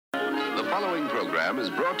following program is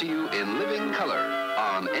brought to you in living color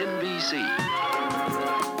on NBC.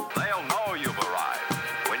 They'll know you've arrived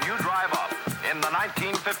when you drive up in the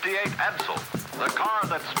 1958 Edsel, the car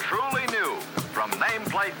that's truly new from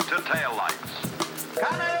nameplate to taillights.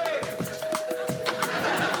 Connie!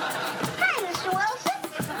 Hi, Mr. Wilson.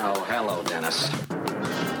 Oh, hello, Dennis.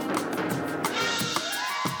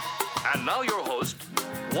 And now your host,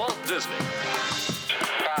 Walt Disney.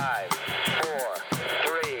 5, 4,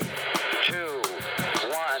 3, 2,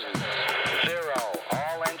 1, 0.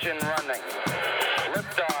 All engine running.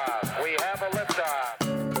 Liftoff. We have a liftoff.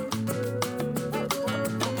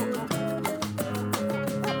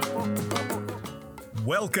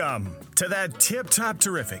 Welcome to that tip-top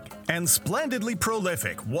terrific and splendidly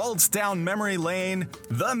prolific waltz down memory lane,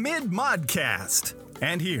 the Mid-Modcast.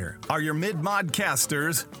 And here are your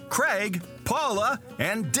Mid-Modcasters, Craig, Paula,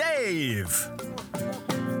 and Dave.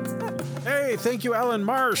 Hey, thank you, Alan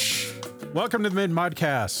Marsh. Welcome to the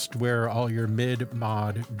Mid-Modcast, where all your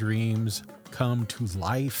mid-mod dreams come to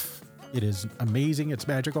life. It is amazing. It's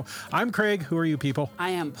magical. I'm Craig. Who are you people? I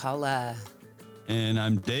am Paula. And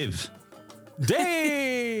I'm Dave.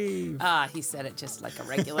 Dave! He said it just like a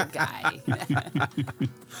regular guy.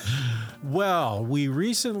 Well, we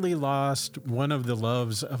recently lost one of the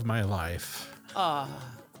loves of my life.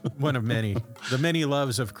 One of many. The many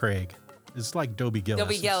loves of Craig. It's like Dobie Gillis.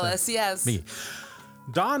 Dobie Gillis, yes. Me.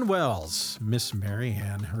 Dawn Wells, Miss Mary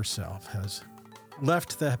Ann herself, has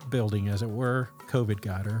left the building, as it were. COVID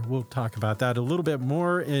got her. We'll talk about that a little bit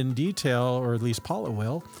more in detail, or at least Paula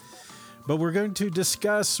will. But we're going to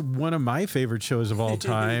discuss one of my favorite shows of all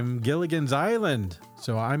time, Gilligan's Island.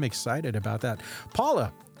 So I'm excited about that.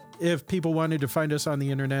 Paula, if people wanted to find us on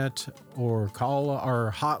the internet or call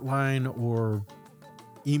our hotline or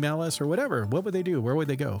email us or whatever, what would they do? Where would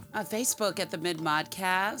they go? Facebook at the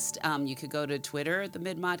Mid-Modcast. You could go to Twitter, the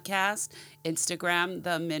Mid-Modcast, Instagram,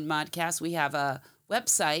 the Mid-Modcast. We have a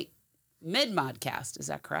website, Mid-Modcast. Is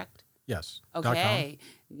that correct? Yes. Okay.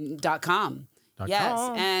 .com. Yes,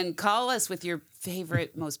 .com. and call us with your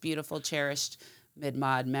favorite, most beautiful, cherished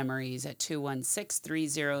mid-mod memories at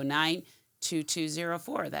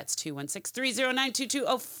 216-309-2204. That's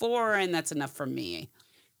 216-309-2204, and that's enough for me.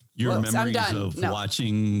 Your Whoops, I'm memories done. of No.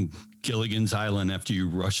 watching Gilligan's Island after you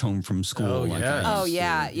rush home from school. Oh,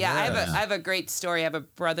 yeah. I have a great story. I have a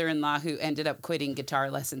brother-in-law who ended up quitting guitar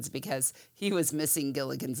lessons because he was missing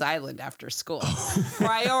Gilligan's Island after school.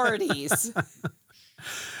 Priorities.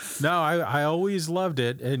 No, I always loved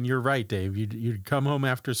it. And you're right, Dave. You'd come home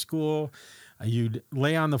after school. You'd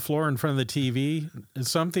lay on the floor in front of the TV.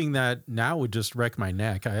 It's something that now would just wreck my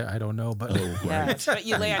neck. I don't know. But Yes, but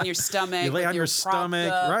you lay on your stomach. you lay on your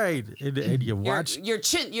stomach, right. And you watch your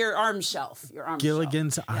arm shelf. Your arm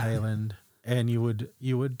Gilligan's shelf. Island. And you would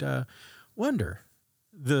wonder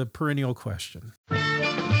the perennial question.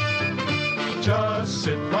 Just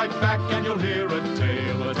sit right back and you'll hear a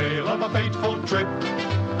tale of a fateful trip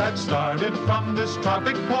that started from this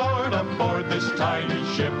tropic port aboard this tiny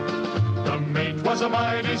ship. The mate was a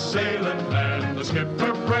mighty sailing man, the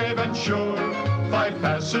skipper brave and sure. 5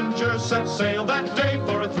 passengers set sail that day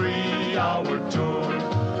for a 3-hour tour.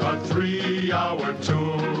 A 3-hour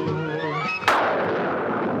tour.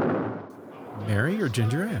 Mary or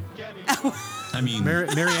Ginger Ann? I mean, Mary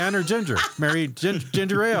Ann or Ginger?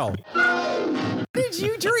 Ginger Ale. What did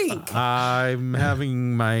you drink? I'm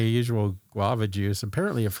having my usual guava juice.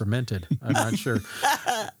 Apparently it fermented. I'm not sure.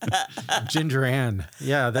 Ginger Ann.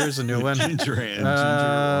 Yeah, there's a new one. Ginger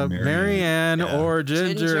Ann. Mary Ann or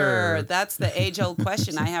Ginger. That's the age-old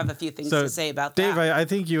question. I have a few things to say about Dave, that. I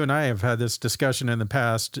think you and I have had this discussion in the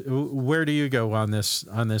past. Where do you go on this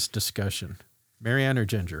discussion? Mary Ann or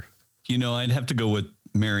Ginger? You know, I'd have to go with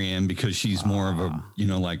Mary Ann because she's more of a,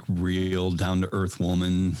 like real down-to-earth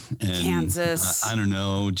woman. And Kansas. I don't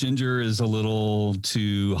know. Ginger is a little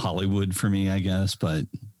too Hollywood for me, I guess. But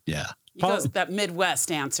yeah. You go with that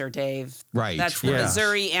Midwest answer, Dave. Right. That's the Yeah.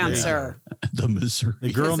 Missouri answer. Yeah. The Missouri.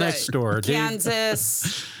 The girl Is next that door. Dave.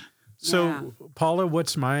 Kansas. So, Yeah. Paula,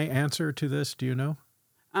 what's my answer to this? Do you know?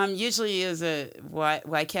 Usually is why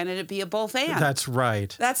can't it be a both and? That's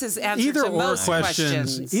right. That's his answer Either to or most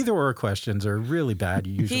questions. Either or questions are really bad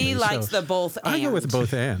usually. He likes the both and. I go with the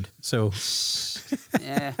both and. So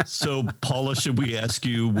Yeah. So, Paula, should we ask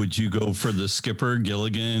you, would you go for the skipper,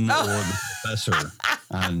 Gilligan, or the professor?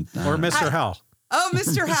 or Mr. Howell. Oh,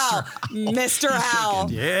 Mr. Howell. Mr. Howell.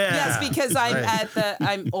 Yeah. Yes, because I'm Right.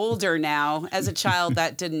 I'm older now. As a child,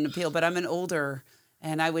 that didn't appeal, but I'm an older,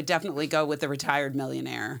 and I would definitely go with the retired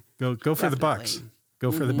millionaire. Go for the bucks. Definitely.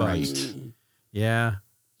 Go for the bucks. Right. Yeah.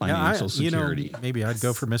 financial security. Maybe I'd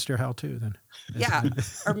go for Mr. Howell too then. Yeah,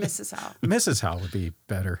 or Mrs. Howell. Mrs. Howell would be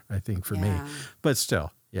better, I think, for me. But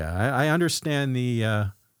still, I understand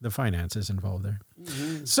the finances involved there.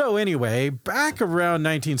 Mm-hmm. So anyway, back around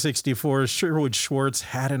 1964, Sherwood Schwartz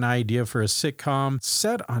had an idea for a sitcom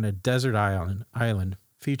set on a desert island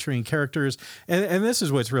featuring characters. And this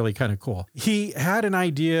is what's really kind of cool. He had an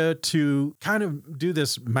idea to kind of do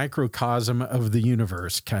this microcosm of the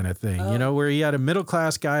universe kind of thing, where he had a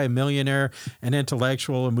middle-class guy, a millionaire, an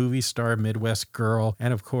intellectual, a movie star, Midwest girl,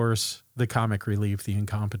 and of course, the comic relief, the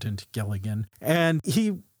incompetent Gilligan. And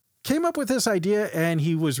he came up with this idea and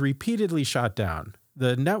he was repeatedly shot down.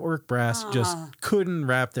 The network brass just couldn't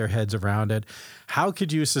wrap their heads around it. How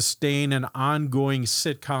could you sustain an ongoing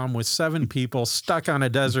sitcom with 7 people stuck on a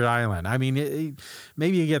desert island? I mean,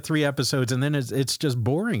 maybe you get 3 episodes and then it's just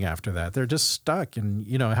boring after that. They're just stuck. And,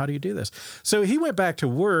 how do you do this? So he went back to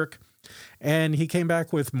work and he came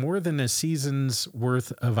back with more than a season's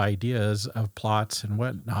worth of ideas of plots and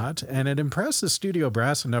whatnot. And it impressed the studio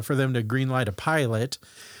brass enough for them to greenlight a pilot,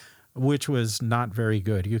 which was not very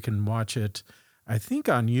good. You can watch it, I think,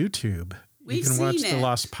 on YouTube. You can watch The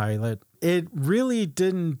Lost Pilot. It really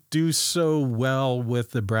didn't do so well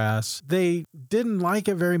with the brass. They didn't like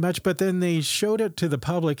it very much, but then they showed it to the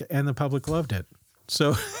public and the public loved it.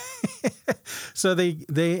 So so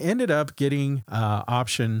they ended up getting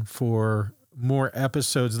option for more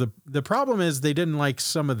episodes. The problem is they didn't like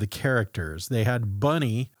some of the characters. They had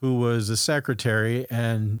Bunny, who was a secretary,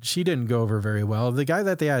 and she didn't go over very well. The guy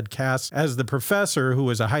that they had cast as the professor, who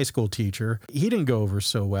was a high school teacher, he didn't go over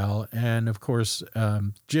so well. And of course,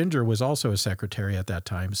 Ginger was also a secretary at that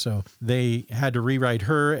time. So they had to rewrite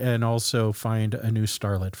her and also find a new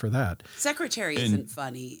starlet for that. Secretary isn't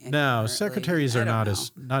funny. No, secretaries are not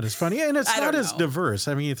as funny. And it's not as diverse.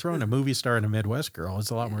 I mean, you throw in a movie star and a Midwest girl,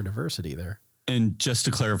 it's a lot more diversity there. And just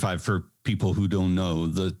to clarify for people who don't know,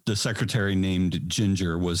 the secretary named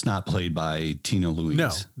Ginger was not played by Tina Louise.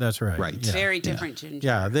 No, that's right. Right. Yeah. Very different Ginger.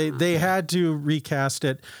 Yeah, they had to recast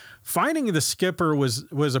it. Finding the skipper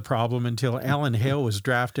was a problem until Alan Hale was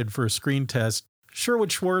drafted for a screen test.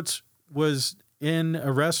 Sherwood Schwartz was in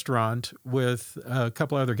a restaurant with a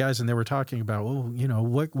couple other guys, and they were talking about,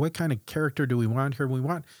 what kind of character do we want here?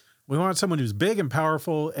 We want someone who's big and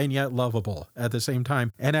powerful and yet lovable at the same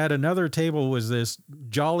time. And at another table was this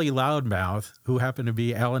jolly loudmouth who happened to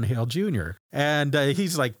be Alan Hale Jr. And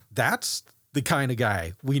he's like, that's the kind of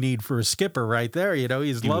guy we need for a skipper right there.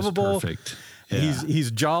 He's lovable. Perfect. Yeah.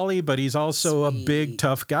 He's jolly, but he's also a big,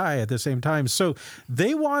 tough guy at the same time. So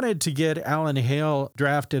they wanted to get Alan Hale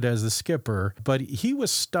drafted as the skipper, but he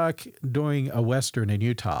was stuck doing a Western in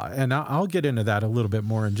Utah. And I'll get into that a little bit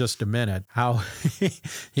more in just a minute, how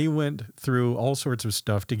he went through all sorts of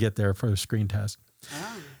stuff to get there for the screen test.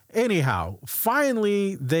 Oh. Anyhow,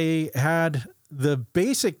 finally, they had the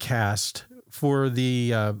basic cast for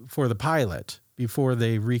the pilot. Before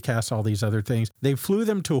they recast all these other things. They flew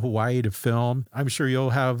them to Hawaii to film. I'm sure you'll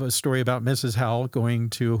have a story about Mrs. Howell going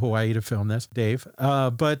to Hawaii to film this, Dave.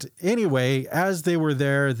 But anyway, as they were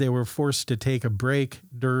there, they were forced to take a break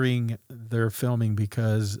during their filming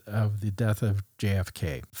because of the death of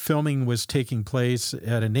JFK. Filming was taking place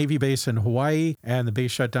at a Navy base in Hawaii, and the base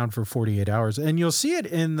shut down for 48 hours. And you'll see it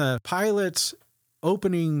in the pilot's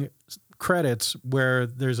opening credits where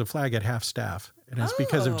there's a flag at half staff. And it's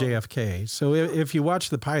because of JFK. So if you watch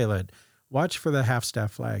the pilot, watch for the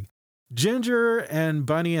half-staff flag. Ginger and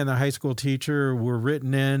Bunny and the high school teacher were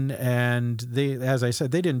written in, and they, as I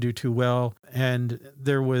said, they didn't do too well. And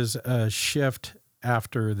there was a shift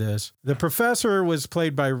after this. The professor was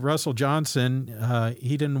played by Russell Johnson.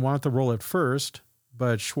 He didn't want the role at first,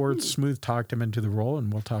 but Schwartz smooth-talked him into the role,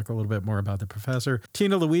 and we'll talk a little bit more about the professor.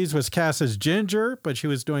 Tina Louise was cast as Ginger, but she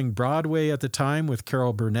was doing Broadway at the time with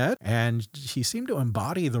Carol Burnett, and she seemed to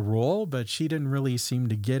embody the role, but she didn't really seem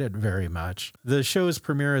to get it very much. The show's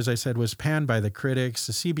premiere, as I said, was panned by the critics.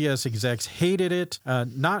 The CBS execs hated it,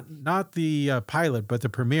 not the pilot, but the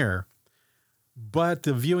premiere. But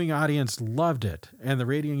the viewing audience loved it, and the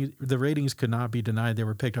ratings could not be denied. They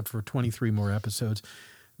were picked up for 23 more episodes.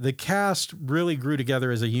 The cast really grew together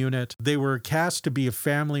as a unit. They were cast to be a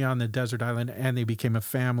family on the desert island, and they became a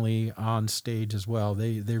family on stage as well.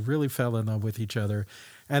 They really fell in love with each other.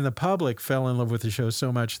 And the public fell in love with the show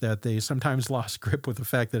so much that they sometimes lost grip with the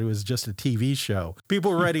fact that it was just a TV show. People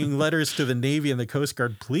were writing letters to the Navy and the Coast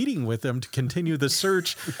Guard pleading with them to continue the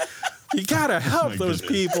search. You got to help those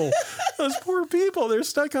people. Those poor people, they're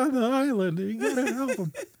stuck on the island. You got to help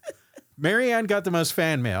them. Marianne got the most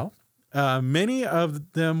fan mail. Many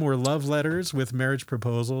of them were love letters with marriage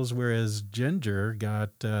proposals, whereas Ginger got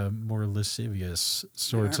more lascivious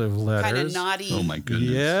sorts of letters. Kind of naughty. Oh, my goodness.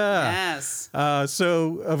 Yeah. Yes.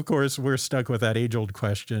 So, of course, we're stuck with that age-old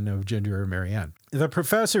question of Ginger or Marianne. The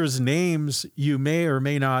professors' names you may or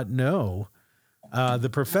may not know. The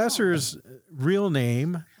professor's real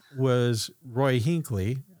name was Roy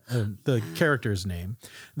Hinckley, the character's name.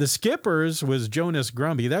 The skipper's was Jonas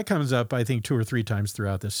Grumby. That comes up, I think, 2 or 3 times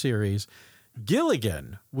throughout the series.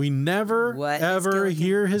 Gilligan, we never, ever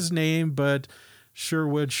hear his name, but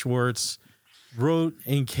Sherwood Schwartz wrote,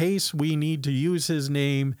 in case we need to use his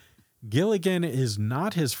name, Gilligan is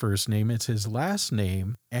not his first name, it's his last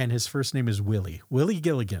name, and his first name is Willie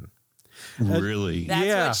Gilligan. Really?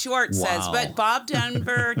 That's what Schwartz says, but Bob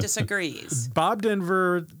Denver disagrees. Bob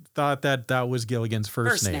Denver thought that was Gilligan's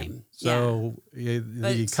first name. So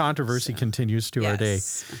the controversy continues to our day.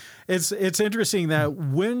 It's interesting that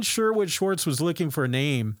when Sherwood Schwartz was looking for a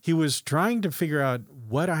name, he was trying to figure out,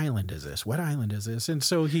 what island is this? What island is this? And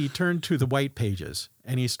so he turned to the white pages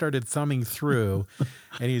and he started thumbing through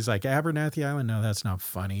and he's like, Abernathy Island? No, that's not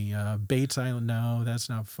funny. Bates Island? No, that's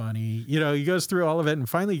not funny. You know, he goes through all of it and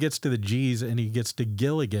finally gets to the G's and he gets to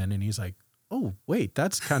Gilligan and he's like, oh, wait,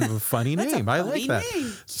 that's kind of a funny name. I like that.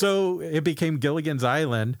 So it became Gilligan's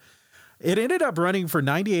Island. It ended up running for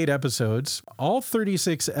 98 episodes. All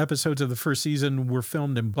 36 episodes of the first season were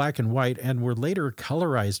filmed in black and white and were later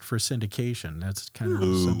colorized for syndication. That's kind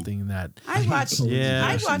of something that I watched.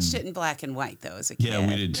 I watched it in black and white though as a kid. Yeah,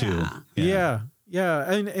 we did too. Yeah.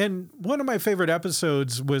 And one of my favorite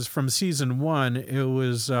episodes was from season 1. It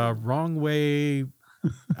was Wrong Way.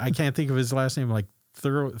 I can't think of his last name, like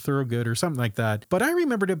Thorogood or something like that. But I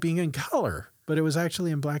remembered it being in color, but it was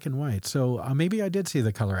actually in black and white. So maybe I did see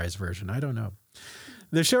the colorized version. I don't know.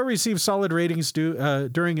 The show received solid ratings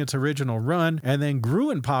during its original run and then grew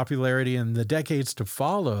in popularity in the decades to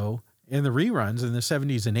follow in the reruns in the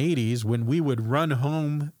 70s and 80s when we would run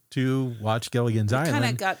home to watch Gilligan's Island. Kind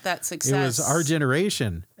of got that success. It was our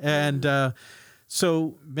generation. And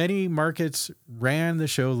so many markets ran the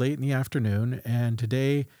show late in the afternoon. And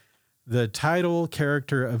today, the title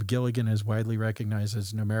character of Gilligan is widely recognized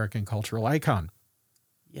as an American cultural icon.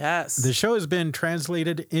 Yes. The show has been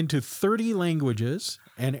translated into 30 languages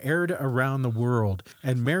and aired around the world.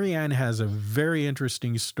 And Marianne has a very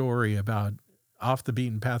interesting story about Off the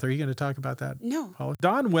Beaten Path. Are you going to talk about that? No. Paula?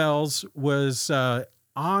 Don Wells was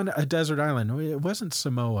on a desert island. It wasn't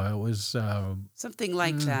Samoa. It was something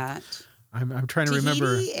like that. I'm trying to Tahiti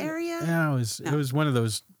remember. Area? Yeah, it was one of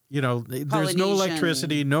those. You know, there's no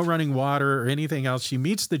electricity, no running water or anything else. She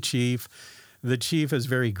meets the chief. The chief is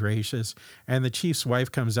very gracious. And the chief's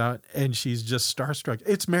wife comes out and she's just starstruck.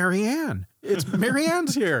 It's Marianne. It's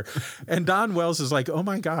Marianne's here. And Don Wells is like, oh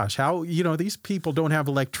my gosh, how, these people don't have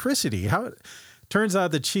electricity. How? Turns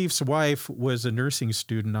out the chief's wife was a nursing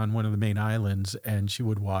student on one of the main islands and she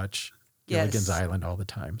would watch Gilligan's Island all the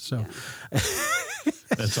time. So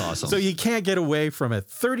that's awesome. So you can't get away from it.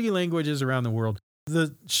 30 languages around the world.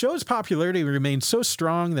 The show's popularity remained so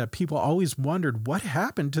strong that people always wondered what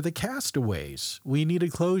happened to the Castaways. We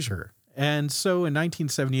needed closure. And so in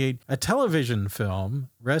 1978, a television film,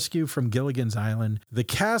 Rescue from Gilligan's Island, the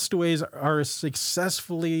Castaways are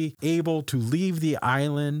successfully able to leave the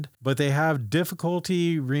island, but they have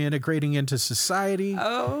difficulty reintegrating into society.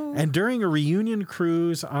 Oh. And during a reunion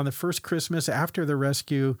cruise on the first Christmas after the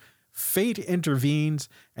rescue, fate intervenes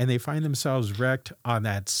and they find themselves wrecked on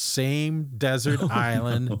that same desert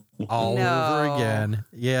island all over again.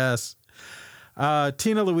 Yes.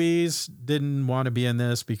 Tina Louise didn't want to be in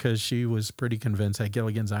this because she was pretty convinced that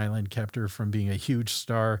Gilligan's Island kept her from being a huge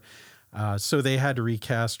star. So they had to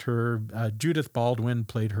recast her. Judith Baldwin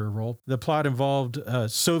played her role. The plot involved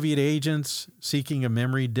Soviet agents seeking a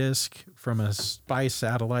memory disk from a spy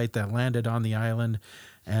satellite that landed on the island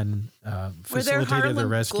and facilitated the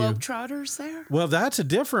rescue. Were there Harlem Globetrotters there? Well, that's a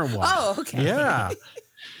different one. Oh, okay. Yeah.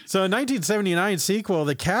 So in 1979 sequel,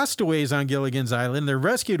 The Castaways on Gilligan's Island, they're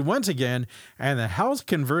rescued once again, and the Hells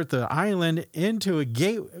convert the island into a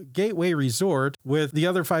gateway resort with the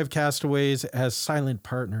other 5 castaways as silent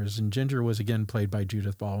partners. And Ginger was again played by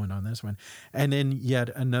Judith Baldwin on this one. And then yet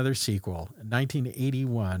another sequel,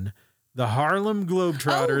 1981, The Harlem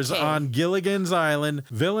Globetrotters on Gilligan's Island.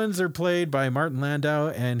 Villains are played by Martin Landau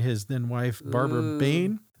and his then wife, Barbara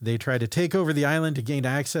Bain. They try to take over the island to gain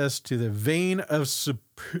access to the vein of,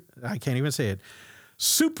 I can't even say it,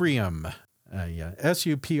 Suprium.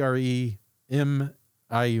 Supremium.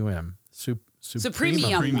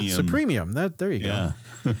 Supremium. There you go.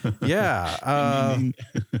 Yeah.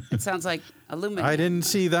 It sounds like aluminum. I didn't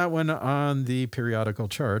see that one on the periodical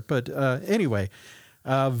chart. But anyway,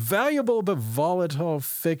 Valuable but volatile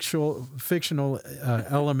fictional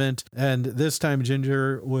element. And this time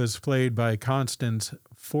Ginger was played by Constance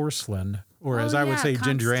Forslund, or as I would say,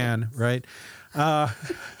 Ginger Ann, right?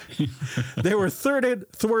 They were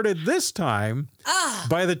thwarted this time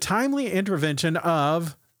by the timely intervention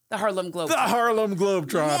of the Harlem Globetrotters. The Harlem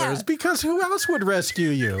Globetrotters, because who else would rescue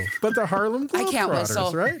you but the Harlem Globetrotters, I can't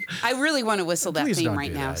whistle. Right? I really want to whistle that theme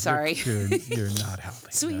right now. Sorry. You're not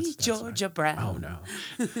helping. Sweet Georgia Brown.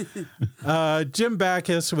 Oh, no. Jim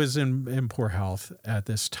Backus was in poor health at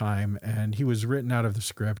this time, and he was written out of the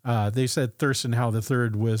script. They said Thurston Howell III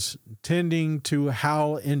was tending to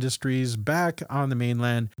Howell Industries back on the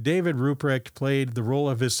mainland. David Ruprecht played the role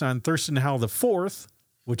of his son, Thurston Howell IV,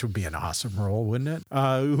 which would be an awesome role, wouldn't it?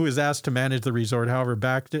 Who was asked to manage the resort. However,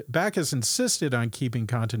 Backus insisted on keeping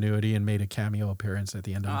continuity and made a cameo appearance at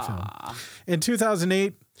the end of the film. In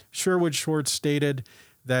 2008, Sherwood Schwartz stated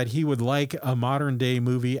that he would like a modern-day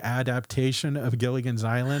movie adaptation of Gilligan's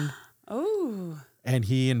Island. Oh. And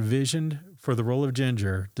he envisioned for the role of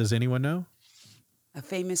Ginger. Does anyone know? A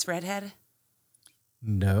famous redhead?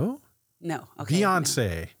 No. No. Okay.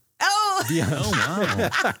 Beyonce. No. Oh. Oh,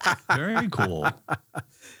 wow. Very cool.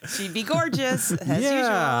 She'd be gorgeous, as usual.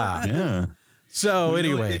 Yeah. So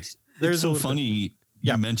anyway, it's so funny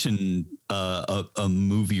you mentioned a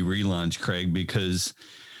movie relaunch, Craig, because,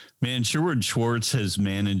 man, Sherwood Schwartz has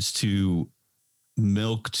managed to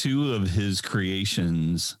milk two of his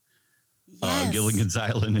creations, Gilligan's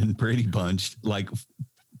Island and Brady Bunch, like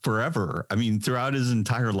forever. I mean, throughout his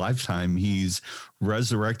entire lifetime, he's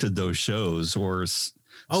resurrected those shows, or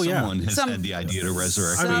someone has had the idea to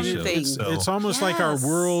resurrect those shows. It's almost like our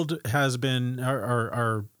world has been,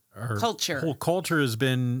 our culture. Whole culture has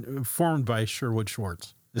been formed by Sherwood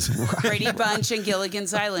Schwartz. Brady Bunch and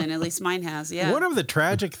Gilligan's Island, at least mine has, yeah. One of the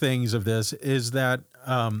tragic things of this is that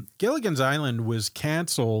Gilligan's Island was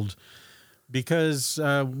canceled because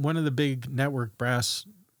one of the big network brass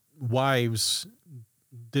wives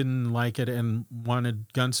didn't like it and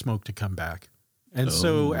wanted Gunsmoke to come back. And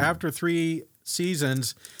so after 3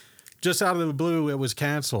 seasons, just out of the blue, it was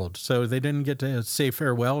canceled. So they didn't get to say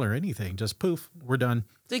farewell or anything. Just poof, we're done.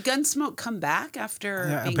 Did Gunsmoke come back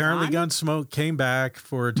after being apparently gone? Gunsmoke came back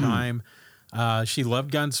for a time. She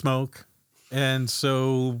loved Gunsmoke. And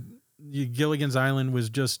so Gilligan's Island was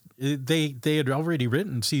just, they had already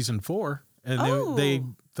written season 4. And they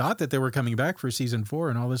thought that they were coming back for season 4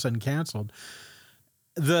 and all of a sudden canceled.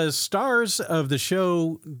 The stars of the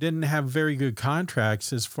show didn't have very good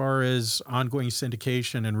contracts as far as ongoing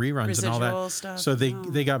syndication and reruns and all that. Stuff. So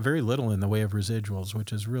they got very little in the way of residuals,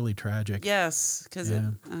 which is really tragic. Yes, because they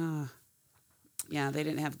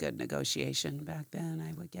didn't have good negotiation back then,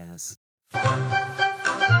 I would guess.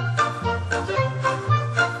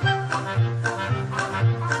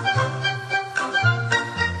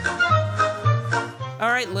 All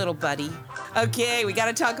right, little buddy. Okay, we got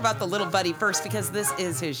to talk about the little buddy first because this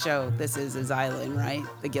is his show. This is his island, right?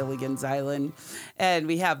 The Gilligan's Island. And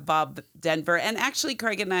we have Bob Denver. And actually,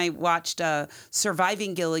 Craig and I watched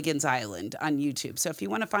Surviving Gilligan's Island on YouTube. So if you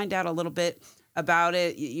want to find out a little bit about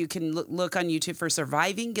it, you can look on YouTube for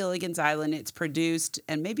Surviving Gilligan's Island. It's produced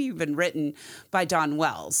and maybe even written by Don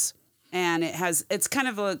Wells. And it's kind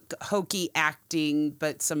of a hokey acting,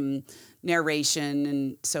 but some narration,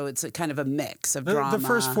 and so it's a kind of a mix of drama. The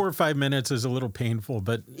first 4 or 5 minutes is a little painful,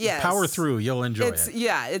 but power through, you'll enjoy it.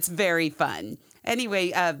 Yeah, it's very fun.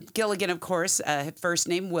 Anyway, Gilligan, of course, first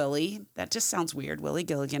name Willie. That just sounds weird. Willie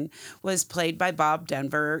Gilligan was played by Bob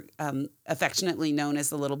Denver, affectionately known as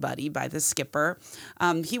the Little Buddy by the skipper.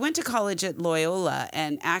 He went to college at Loyola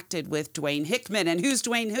and acted with Dwayne Hickman. And who's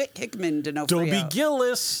Dwayne Hickman, D'Onofrio? Dobie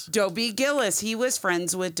Gillis. Dobie Gillis. He was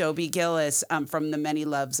friends with Dobie Gillis from The Many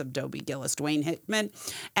Loves of Dobie Gillis, Dwayne Hickman.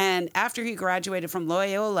 And after he graduated from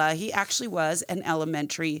Loyola, he actually was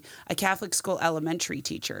a Catholic school elementary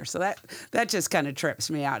teacher. So that just kind of trips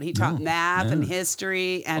me out. He taught math and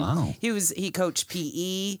history, and he coached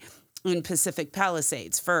PE in Pacific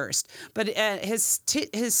Palisades first. But his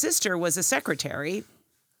sister was a secretary,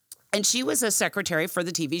 and she was a secretary for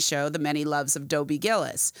the TV show The Many Loves of Dobie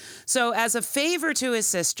Gillis. So as a favor to his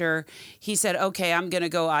sister, he said, okay, I'm going to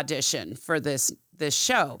go audition for this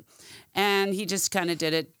show. And he just kind of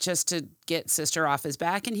did it just to get sister off his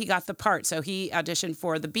back, and he got the part. So he auditioned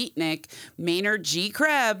for the beatnik, Maynard G.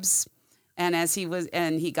 Krebs. And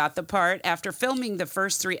he got the part. After filming the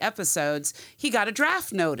first 3 episodes, he got a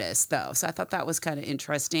draft notice, though. So I thought that was kind of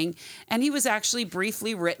interesting. And he was actually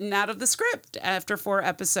briefly written out of the script after 4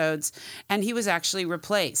 episodes, and he was actually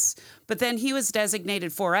replaced. But then he was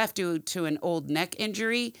designated 4F due to an old neck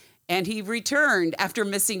injury, And he returned after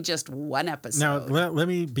missing just one episode. Now, let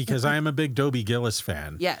me, because I am a big Dobie Gillis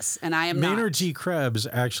fan. Yes, and I am Maynard not. G. Krebs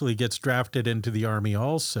actually gets drafted into the Army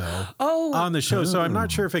also Oh. on the show. So I'm not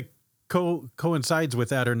sure if it coincides with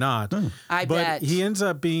that or not. I bet. But he ends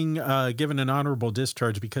up being given an honorable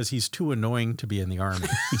discharge because he's too annoying to be in the Army.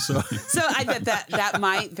 So I bet that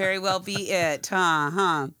might very well be it.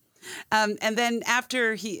 Huh. And then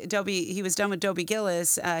after he was done with Dobie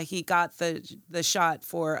Gillis, he got the shot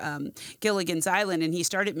for Gilligan's Island, and he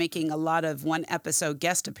started making a lot of one-episode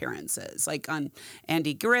guest appearances, like on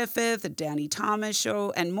Andy Griffith, the Danny Thomas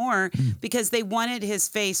Show, and more, because they wanted his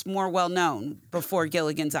face more well-known before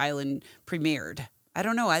Gilligan's Island premiered. I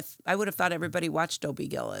don't know. I would have thought everybody watched Dobie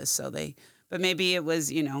Gillis, but maybe it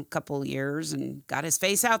was, a couple years and got his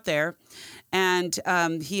face out there. And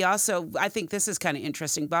he also, I think this is kind of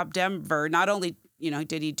interesting, Bob Denver, not only,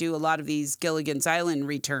 did he do a lot of these Gilligan's Island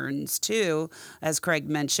returns too, as Craig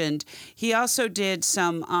mentioned, he also did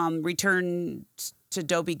some returns to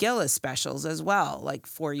Dobie Gillis specials as well. Like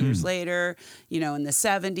 4 years later, in the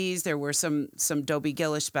 70s, there were some Dobie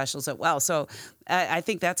Gillis specials as well. So I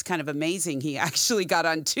think that's kind of amazing. He actually got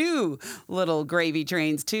on 2 little gravy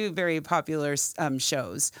trains, 2 very popular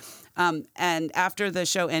shows. And after the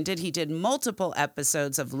show ended, he did multiple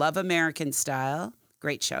episodes of Love American Style,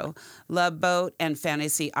 great show, Love Boat, and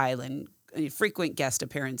Fantasy Island, frequent guest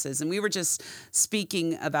appearances. And we were just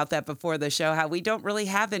speaking about that before the show, how we don't really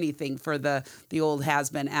have anything for the old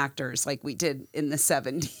has-been actors like we did in the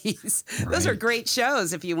 70s. Right. Those are great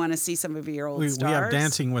shows if you want to see some of your old stars. We have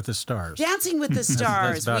Dancing with the Stars. Dancing with the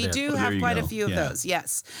Stars. We do have quite a few of those,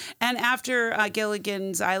 yes. And after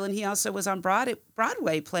Gilligan's Island, he also was on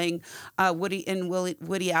Broadway playing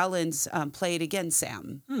Woody Allen's Play It Again,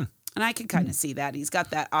 Sam. And I could kind of see that. He's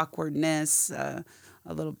got that awkwardness, a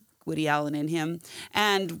little Woody Allen in him.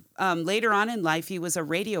 And later on in life, he was a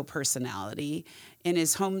radio personality in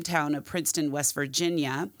his hometown of Princeton, West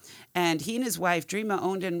Virginia. And he and his wife, Dreama,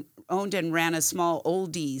 owned and ran a small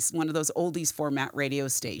oldies, one of those oldies format radio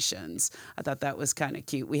stations. I thought that was kind of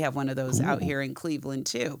cute. We have one of those out here in Cleveland,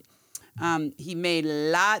 too. He made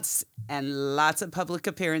lots and lots of public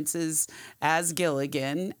appearances as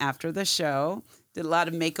Gilligan after the show. Did a lot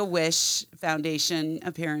of Make-A-Wish Foundation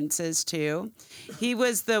appearances, too. He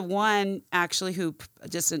was the one, actually, who,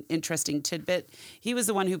 just an interesting tidbit, he was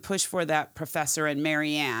the one who pushed for that Professor and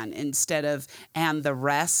Mary Ann instead of And the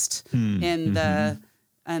Rest in the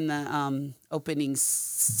opening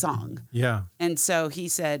song. Yeah. And so he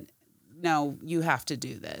said, no, you have to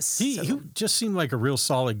do this. He just seemed like a real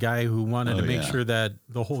solid guy who wanted to make sure that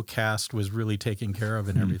the whole cast was really taken care of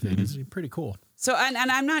and everything. It's pretty cool. So, and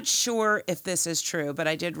I'm not sure if this is true, but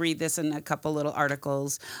I did read this in a couple little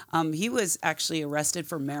articles. He was actually arrested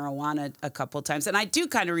for marijuana a couple times. And I do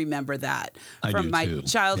kind of remember that from my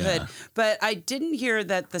childhood. Yeah. But I didn't hear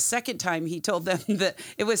that the second time he told them that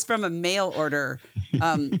it was from a mail order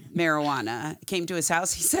marijuana. It came to his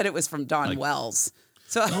house. He said it was from Don Wells.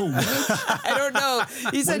 So I don't know.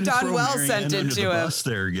 He said Don Wells sent it to him.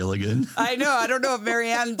 There, Gilligan. I know. I don't know if Mary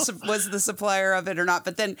Ann was the supplier of it or not.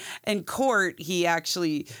 But then in court, he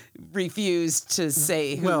actually refused to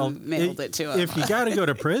say who mailed it to him. If you got to go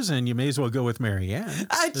to prison, you may as well go with Mary Ann.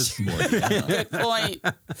 Good point.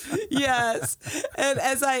 Yes. And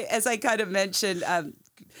as I kind of mentioned,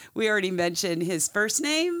 we already mentioned his first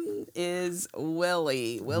name is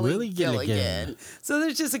Willie Gilligan. So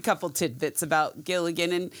there's just a couple tidbits about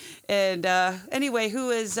Gilligan. And anyway,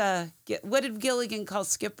 what did Gilligan call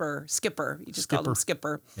Skipper? Skipper. You just called him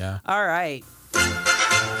Skipper. Yeah. All right.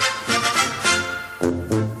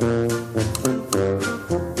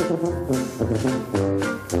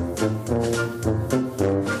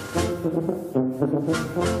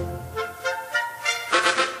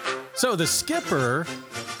 So the Skipper,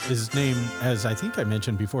 his name, as I think I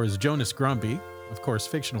mentioned before, is Jonas Grumpy, of course,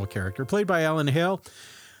 fictional character, played by Alan Hale.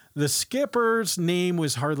 The Skipper's name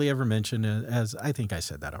was hardly ever mentioned, as I think I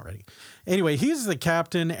said that already. Anyway, he's the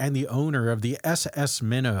captain and the owner of the SS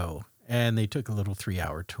Minnow, and they took a little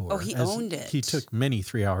 3-hour tour. Oh, he owned it. He took many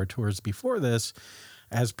 3-hour tours before this,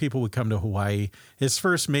 as people would come to Hawaii. His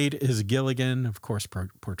first mate is Gilligan, of course,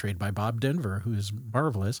 portrayed by Bob Denver, who is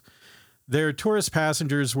marvelous. Their tourist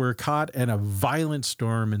passengers were caught in a violent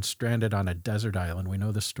storm and stranded on a desert island. We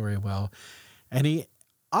know the story well. And he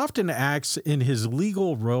often acts in his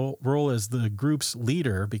legal role as the group's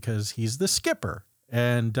leader because he's the skipper.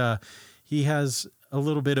 And he has a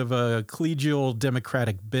little bit of a collegial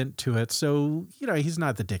democratic bent to it. So, he's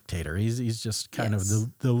not the dictator. He's just kind of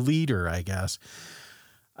the leader, I guess.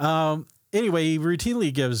 Anyway, he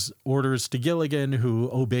routinely gives orders to Gilligan, who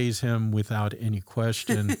obeys him without any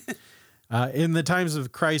question. In the times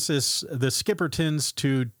of crisis, the skipper tends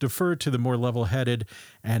to defer to the more level-headed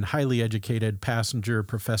and highly educated passenger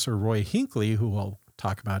Professor Roy Hinckley, who we'll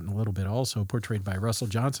talk about in a little bit also, portrayed by Russell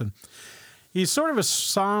Johnson. He's sort of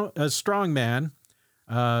a strong man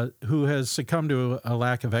who has succumbed to a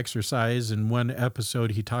lack of exercise. In one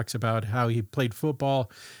episode, he talks about how he played football,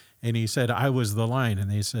 and he said, "I was the line." And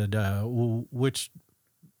they said, which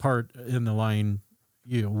part in the line,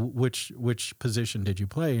 which position did you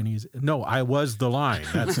play? And he's, "No, I was the line."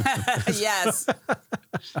 That's Yes.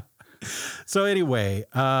 So anyway,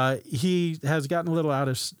 he has gotten a little out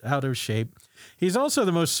of shape. He's also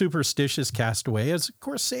the most superstitious castaway, as of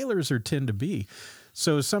course sailors tend to be.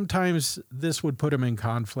 So sometimes this would put him in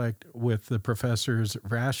conflict with the professor's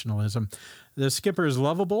rationalism. The skipper is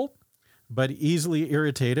lovable, but easily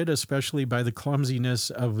irritated, especially by the clumsiness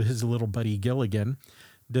of his little buddy Gilligan.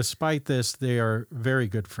 Despite this, they are very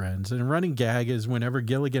good friends. And a running gag is whenever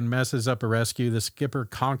Gilligan messes up a rescue, the skipper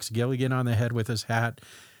conks Gilligan on the head with his hat,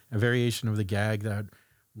 a variation of the gag that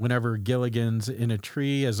whenever Gilligan's in a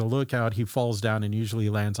tree as a lookout, he falls down and usually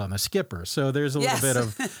lands on the skipper. So there's a little bit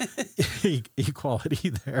of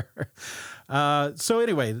equality there. So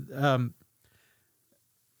anyway,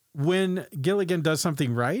 when Gilligan does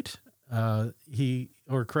something right, he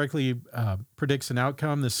correctly predicts an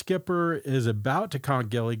outcome, the skipper is about to conk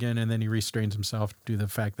Gilligan, and then he restrains himself due to the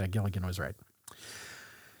fact that Gilligan was right.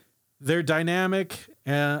 Their dynamic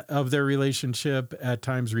of their relationship at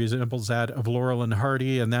times resembles that of Laurel and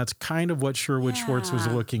Hardy, and that's kind of what Sherwood Schwartz was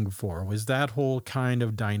looking for, was that whole kind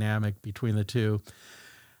of dynamic between the two.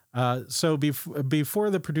 So before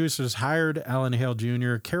the producers hired Alan Hale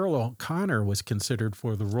Jr., Carroll O'Connor was considered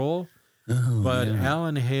for the role, but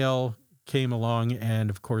Alan Hale came along, and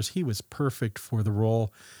of course he was perfect for the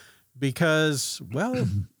role because, well,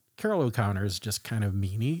 Carroll O'Connor is just kind of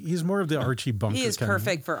meanie. He's more of the Archie Bunker. He is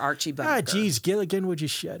perfect for Archie Bunker. Geez, Gilligan, would you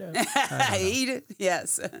shut up?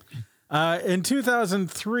 Yes. In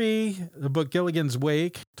 2003, the book Gilligan's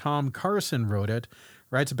Wake, Tom Carson wrote it,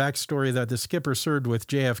 writes a backstory that the skipper served with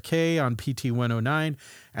JFK on PT-109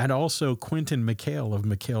 and also Quentin McHale of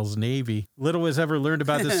McHale's Navy. Little was ever learned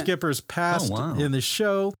about the skipper's past in the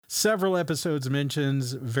show. Several episodes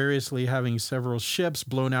mentions variously having several ships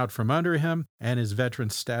blown out from under him and his veteran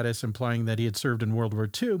status, implying that he had served in World War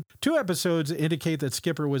II. 2 episodes indicate that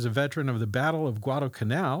Skipper was a veteran of the Battle of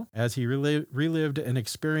Guadalcanal, as he relived an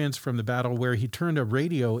experience from the battle where he turned a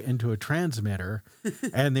radio into a transmitter,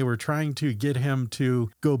 and they were trying to get him to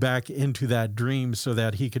go back into that dream so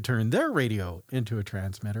that he could turn their radio into a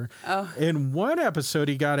transmitter. Oh. In one episode,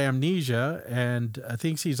 he got amnesia and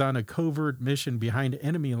thinks he's on a covert mission behind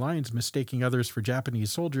enemy lines, mistaking others for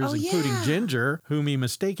Japanese soldiers, including Ginger, whom he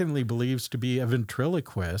mistakenly believes to be a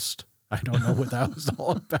ventriloquist. I don't know what that was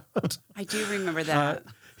all about. I do remember that.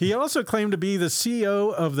 He also claimed to be the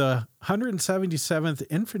CEO of the 177th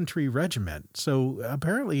Infantry Regiment. So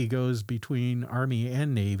apparently he goes between Army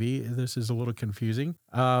and Navy. This is a little confusing.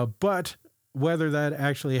 But whether that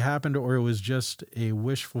actually happened or it was just a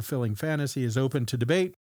wish-fulfilling fantasy is open to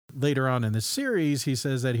debate. Later on in the series, he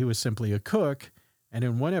says that he was simply a cook. And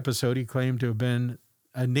in one episode, he claimed to have been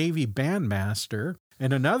a Navy bandmaster.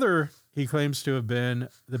 In another, he claims to have been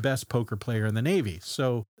the best poker player in the Navy.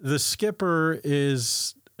 So the skipper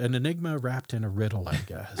is an enigma wrapped in a riddle, I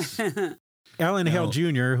guess. Alan Hale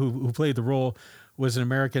Jr., who played the role, was an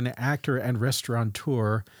American actor and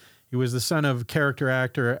restaurateur. He was the son of character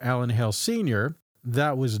actor Alan Hale Sr.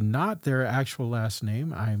 That was not their actual last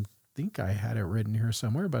name. I think I had it written here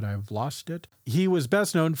somewhere, but I've lost it. He was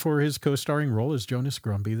best known for his co-starring role as Jonas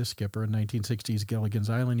Grumby, the skipper, in 1960's Gilligan's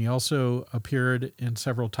Island. He also appeared in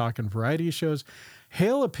seveal talk and variety shows.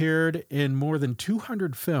 Hale appeared in more than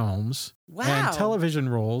 200 films and television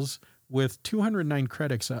roles, with 209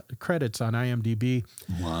 credits on IMDb.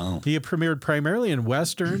 Wow. He premiered primarily in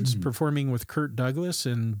Westerns, performing with Kirk Douglas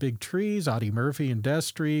in Big Trees, Audie Murphy in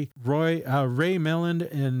Destry, Ray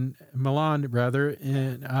Milland in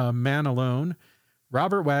Man Alone,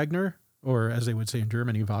 Robert Wagner, or as they would say in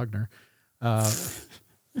Germany, Wagner,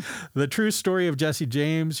 The True Story of Jesse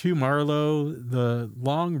James, Hugh Marlowe, The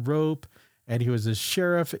Long Rope, and he was the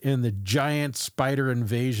sheriff in The Giant Spider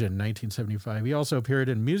Invasion, 1975. He also appeared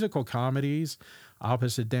in musical comedies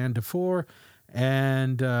opposite Dan DeFore,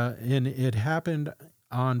 and in It Happened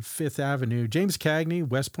on Fifth Avenue. James Cagney,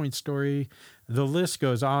 West Point Story, the list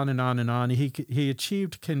goes on and on and on. He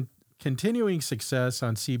achieved continuing success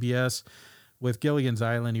on CBS with Gilligan's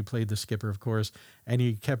Island. He played the skipper, of course, and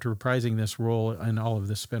he kept reprising this role in all of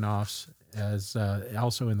the spinoffs, as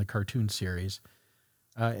also in the cartoon series.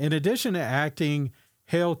 In addition to acting,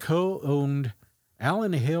 Hale co-owned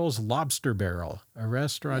Alan Hale's Lobster Barrel, a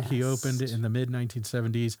restaurant he opened in the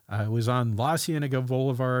mid-1970s. It was on La Cienega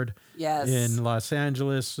Boulevard in Los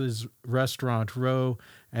Angeles' Restaurant Row.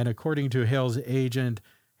 And according to Hale's agent,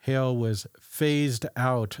 Hale was phased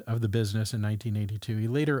out of the business in 1982. He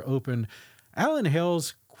later opened Alan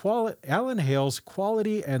Hale's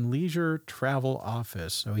Quality and Leisure Travel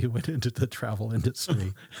Office. So he went into the travel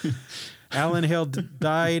industry. Alan Hale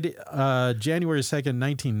died January 2nd,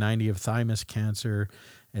 1990 of thymus cancer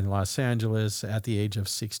in Los Angeles at the age of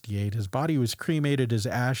 68. His body was cremated. His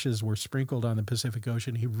ashes were sprinkled on the Pacific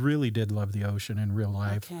Ocean. He really did love the ocean in real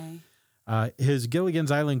life. His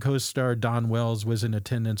Gilligan's Island co-star Don Wells was in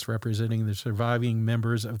attendance representing the surviving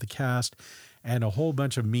members of the cast and a whole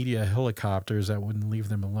bunch of media helicopters that wouldn't leave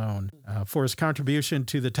them alone. For his contribution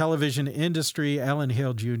to the television industry, Alan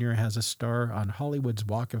Hale Jr. has a star on Hollywood's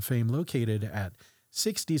Walk of Fame located at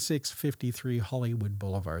 6653 Hollywood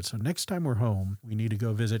Boulevard. So next time we're home, we need to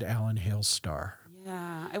go visit Alan Hale's star.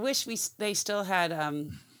 Yeah, I wish they still had,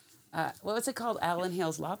 what was it called? Alan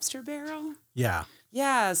Hale's Lobster Barrel? Yeah.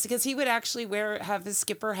 Yes, because he would actually have his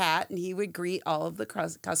skipper hat and he would greet all of the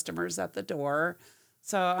customers at the door.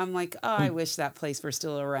 So I'm like, I wish that place were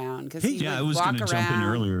still around because I was going to jump in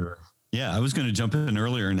earlier. Yeah, I was going to jump in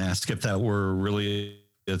earlier and ask if that were really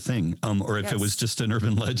a thing, or if it was just an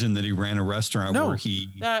urban legend that he ran a restaurant where he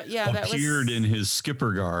appeared in his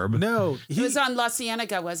skipper garb. No, he was on La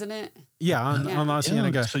Cienega, wasn't it? Yeah, on La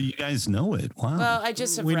Cienega. So you guys know it. Wow. Well, I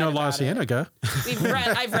just have we read know about La Cienega.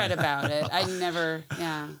 I've read about it. I never.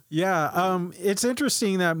 Yeah. It's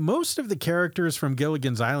interesting that most of the characters from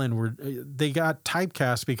Gilligan's Island they got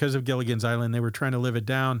typecast because of Gilligan's Island. They were trying to live it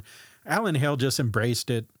down. Alan Hale just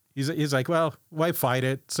embraced it. He's like, well, why fight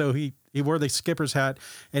it? So he wore the skipper's hat,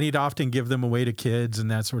 and he'd often give them away to kids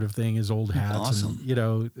and that sort of thing, his old hats. Awesome.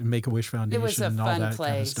 And, Make-A-Wish Foundation it was a and all fun that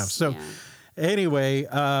place. kind of stuff. So anyway,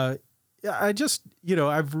 I just,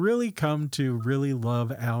 I've really come to really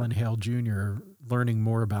love Alan Hale Jr., learning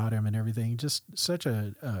more about him and everything. Just such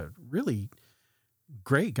a really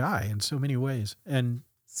great guy in so many ways. And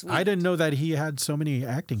I didn't know that he had so many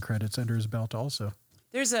acting credits under his belt also.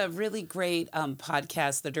 There's a really great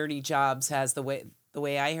podcast, The Dirty Jobs, has the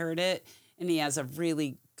way I heard it, and he has a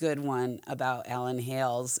really good one about Alan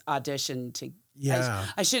Hale's audition to. Yeah,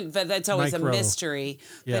 I shouldn't, but that's always Micro. a mystery.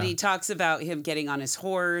 Yeah. But he talks about him getting on his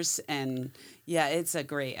horse, and it's a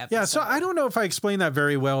great episode. Yeah, so I don't know if I explained that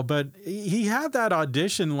very well, but he had that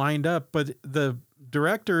audition lined up, but the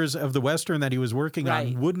directors of the Western that he was working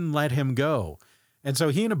on wouldn't let him go. And so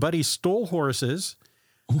he and a buddy stole horses.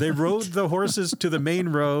 They rode the horses to the main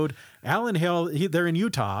road. Alan Hale, they're in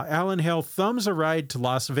Utah. Alan Hale thumbs a ride to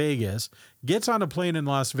Las Vegas, gets on a plane in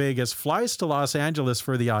Las Vegas, flies to Los Angeles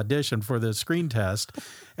for the audition for the screen test,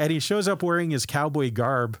 and he shows up wearing his cowboy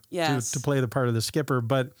garb to play the part of the skipper.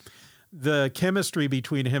 But the chemistry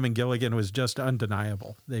between him and Gilligan was just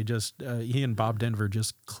undeniable. They just, he and Bob Denver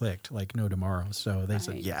just clicked like no tomorrow. So they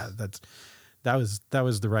said, that was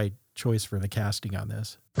the right choice for the casting on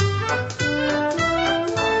this.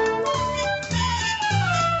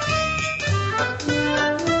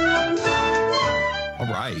 All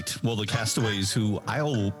right. Well, the Castaways who I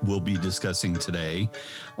will be discussing today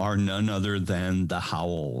are none other than the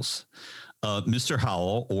Howells. Mr.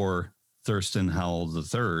 Howell, or Thurston Howell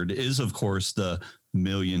III, is, of course, the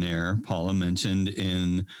millionaire Paula mentioned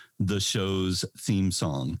in the show's theme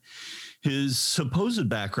song. His supposed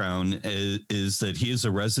background is that he is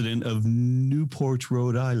a resident of Newport,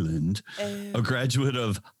 Rhode Island, a graduate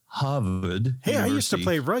of Harvard Hey, University. I used to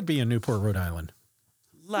play rugby in Newport, Rhode Island.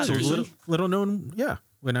 Little known,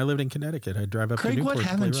 when I lived in Connecticut, I'd drive up Craig, to Newport what to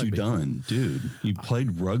play haven't you rugby. done, dude? You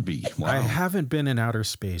played rugby. Wow. I haven't been in outer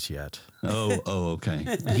space yet. Oh,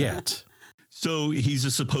 okay. Yet. So he's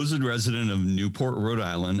a supposed resident of Newport, Rhode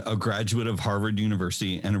Island, a graduate of Harvard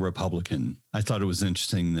University, and a Republican. I thought it was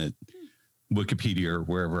interesting that Wikipedia or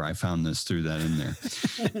wherever I found this threw that in there.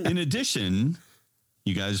 In addition,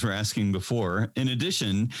 you guys were asking before, in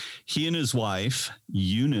addition, he and his wife,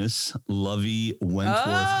 Eunice Lovey Wentworth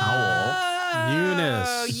Howell.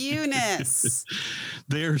 Eunice.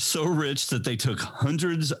 They're so rich that they took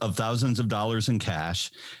hundreds of thousands of dollars in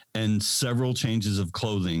cash and several changes of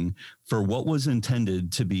clothing for what was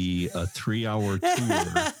intended to be a 3-hour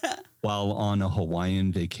tour while on a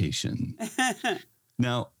Hawaiian vacation.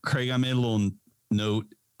 Now, Craig, I made a little note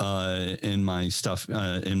in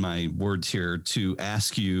my words here to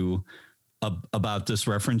ask you about this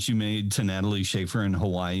reference you made to Natalie Schaefer in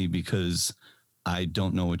Hawaii, because I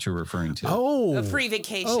don't know what you're referring to. A free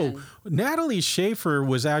vacation. Natalie Schaefer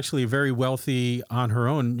was actually very wealthy on her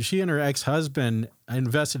own. She and her ex-husband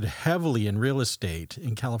invested heavily in real estate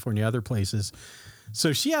in California, other places.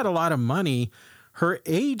 So she had a lot of money. Her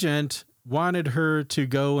agent wanted her to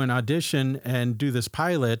go and audition and do this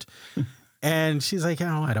pilot. And she's like,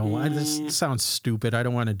 oh, I don't want this. Sounds stupid. I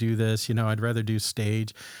don't want to do this. I'd rather do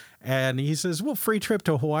stage. And he says, well, free trip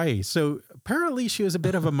to Hawaii. So apparently she was a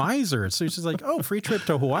bit of a miser. So she's like, oh, free trip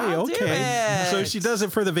to Hawaii. Okay. So she does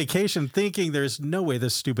it for the vacation, thinking there's no way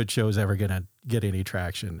this stupid show is ever going to get any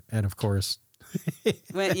traction. And of course,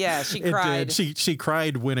 she cried. She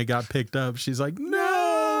cried when it got picked up. She's like,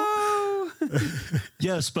 no.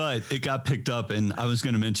 Yes, but it got picked up. And I was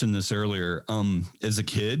going to mention this earlier. As a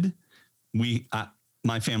kid,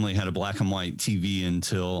 my family had a black and white TV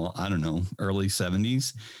until, I don't know, early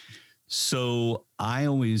 70s. So I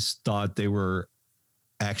always thought they were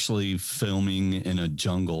actually filming in a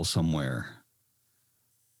jungle somewhere.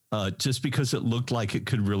 Just because it looked like it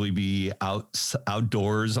could really be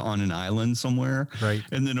outdoors on an island somewhere. Right.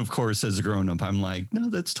 And then, of course, as a grown up, I'm like, no,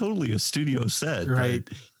 that's totally a studio set. Right.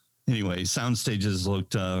 But anyway, sound stages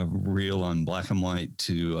looked real on black and white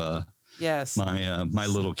to yes, my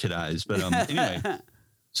little kid eyes. But anyway.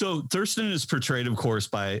 So Thurston is portrayed, of course,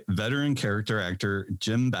 by veteran character actor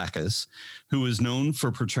Jim Backus, who is known for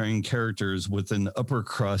portraying characters with an upper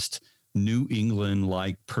crust New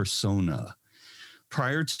England-like persona.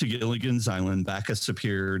 Prior to Gilligan's Island, Backus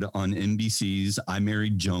appeared on NBC's I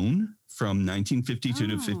Married Joan from 1952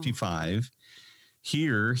 to 55.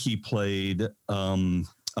 Here, he played a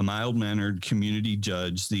mild-mannered community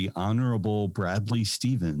judge, the Honorable Bradley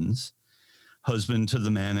Stevens, husband to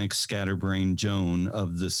the manic scatterbrained Joan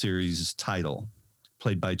of the series title,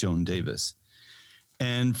 played by Joan Davis.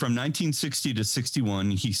 And from 1960 to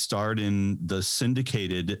 61, he starred in the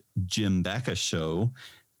syndicated Jim Backus Show,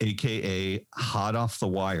 a.k.a. Hot Off the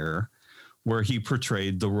Wire, where he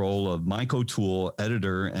portrayed the role of Mike O'Toole,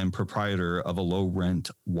 editor and proprietor of a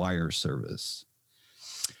low-rent wire service.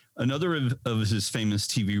 Another of his famous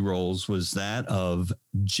TV roles was that of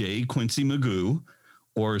J. Quincy Magoo,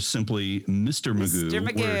 or simply Mr. Magoo. Mr.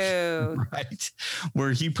 Magoo.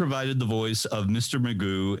 Where he provided the voice of Mr.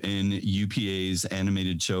 Magoo in UPA's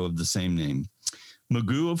animated show of the same name.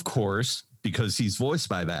 Magoo, of course, because he's voiced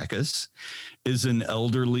by Backus, is an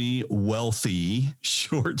elderly, wealthy,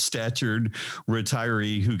 short-statured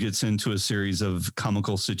retiree who gets into a series of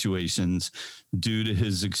comical situations due to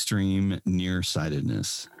his extreme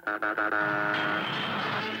nearsightedness.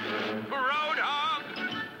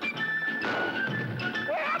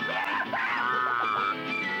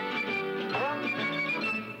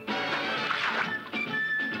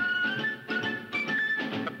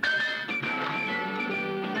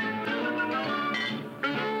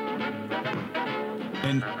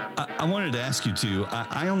 And I wanted to ask you too.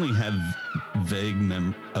 I only have a vague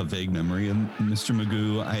memory of Mr.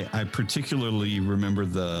 Magoo. I particularly remember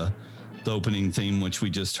the opening theme, which we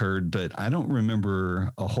just heard, but I don't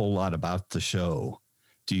remember a whole lot about the show.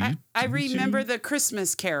 Do you? I remember the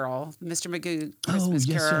Christmas Carol, Mr. Magoo Christmas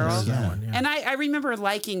Carol. Yes, yeah. And I remember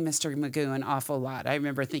liking Mr. Magoo an awful lot. I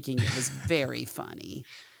remember thinking it was very funny.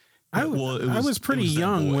 I was pretty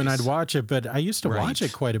young when I'd watch it, but I used to watch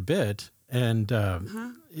it quite a bit. And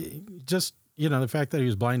just, the fact that he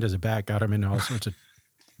was blind as a bat got him into all sorts of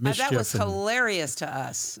mischief. That was hilarious to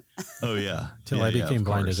us. Oh, yeah. Till I became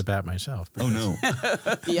blind as a bat myself. Oh, no.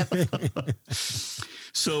 Yep.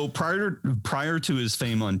 So prior to his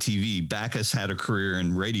fame on TV, Backus had a career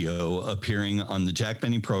in radio, appearing on the Jack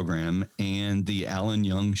Benny program and the Alan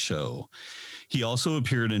Young Show. He also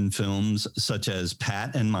appeared in films such as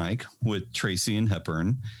Pat and Mike with Tracy and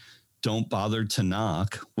Hepburn, Don't Bother to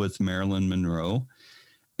Knock with Marilyn Monroe,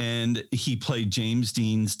 and he played James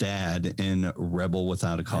Dean's dad in Rebel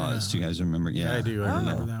Without a Cause. Do you guys remember? Yeah, I do. I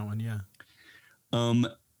remember that one. Yeah.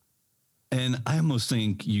 And I almost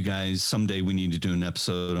think you guys, someday we need to do an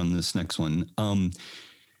episode on this next one.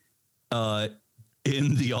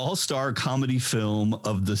 In the all-star comedy film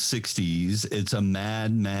of the 60s, it's a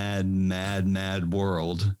mad, mad, mad, mad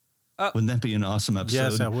world. Wouldn't that be an awesome episode?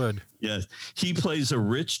 Yes, that would. Yes. He plays a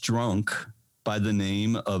rich drunk by the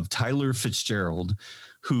name of Tyler Fitzgerald,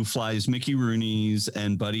 who flies Mickey Rooney's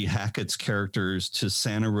and Buddy Hackett's characters to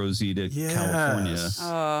Santa Rosita,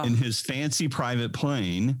 California in his fancy private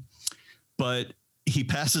plane. But he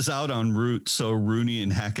passes out en route, so Rooney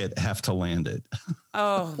and Hackett have to land it.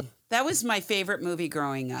 Oh, that was my favorite movie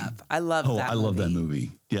growing up. I love that movie. I love that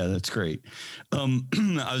movie. Yeah, that's great. I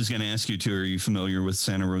was going to ask you too, are you familiar with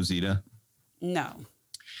Santa Rosita? No.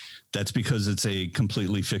 That's because it's a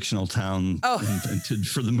completely fictional town invented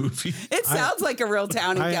for the movie. It sounds like a real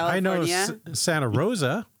town in California. I know Santa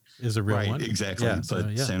Rosa is a real one. Right, exactly. Yeah,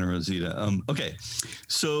 Santa Rosita. Okay.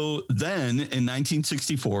 So then in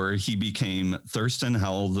 1964, he became Thurston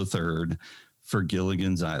Howell III, for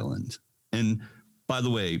Gilligan's Island. And by the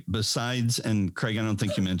way, besides, and Craig, I don't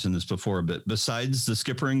think you mentioned this before, but besides the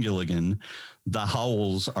Skipper and Gilligan, the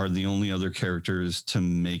Howells are the only other characters to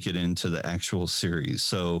make it into the actual series.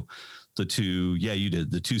 So the two, you did.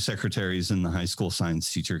 The two secretaries and the high school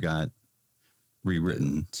science teacher got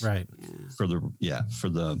rewritten, right, for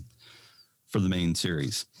the main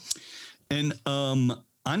series. And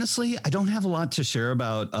honestly, I don't have a lot to share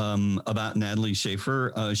about Natalie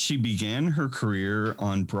Schaefer. She began her career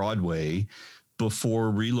on Broadway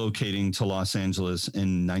before relocating to Los Angeles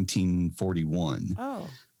in 1941.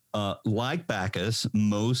 Like Bacchus,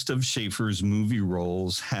 most of Schaefer's movie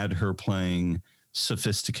roles had her playing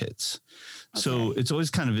sophisticates. Okay. So it's always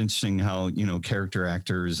kind of interesting how, character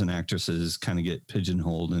actors and actresses kind of get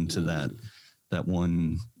pigeonholed into that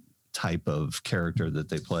one type of character that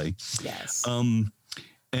they play. Yes.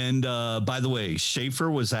 And by the way, Schaefer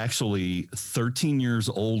was actually 13 years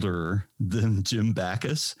older than Jim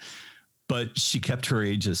Bacchus, but she kept her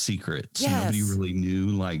age a secret. So nobody really knew,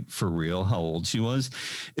 like, for real how old she was.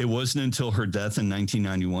 It wasn't until her death in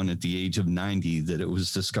 1991 at the age of 90 that it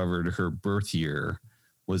was discovered her birth year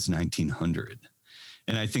was 1900.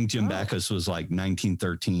 And I think Jim Bacchus was like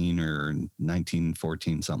 1913 or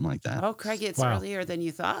 1914, something like that. Oh, Craig, it's earlier than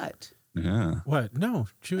you thought. Yeah. What? No,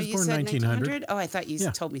 she was born 1900. Oh, I thought you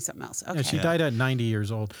told me something else. Okay. Yeah, she died at 90 years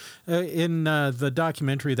old. In the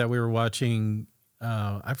documentary that we were watching,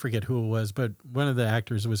 I forget who it was, but one of the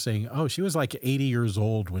actors was saying, she was like 80 years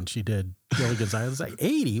old when she did Gilligan's Island. I was like,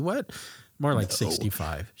 80? What? More like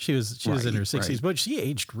 65. She was in her 60s, but she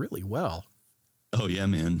aged really well. Oh, yeah,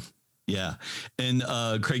 man. Yeah. And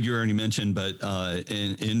Craig, you already mentioned, but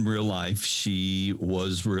in real life, she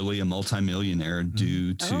was really a multimillionaire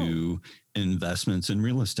due to investments in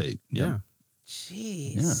real estate. Yeah.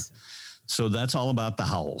 Jeez. Yeah. So that's all about the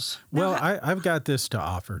Howells. Well, I've got this to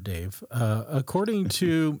offer, Dave. According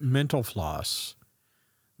to Mental Floss,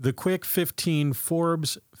 the Quick 15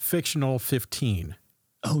 Forbes Fictional 15.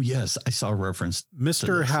 Oh, yes. I saw a reference.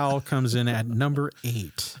 Mr. Howell comes in at number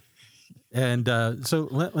 8. And so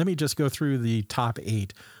let me just go through the top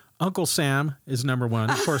 8. Uncle Sam is number 1.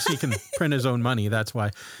 Of course, he can print his own money. That's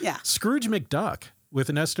why. Yeah. Scrooge McDuck with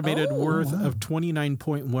an estimated worth of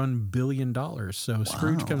 $29.1 billion. So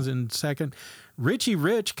Scrooge comes in second. Richie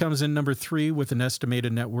Rich comes in number 3 with an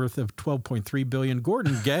estimated net worth of $12.3 billion.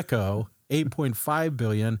 Gordon Gekko, $8.5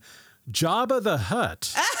 billion. Jabba the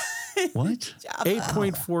Hutt. What?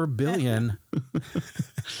 $8.4 billion.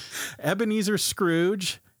 Ebenezer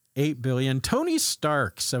Scrooge, $8 billion. Tony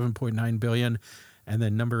Stark, $7.9 billion. And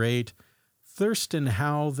then number 8, Thurston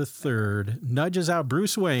Howell III nudges out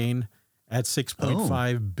Bruce Wayne at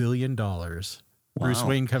 $6.5 billion. Bruce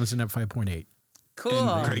Wayne comes in at 5.8. Cool.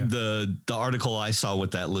 And Craig, the article I saw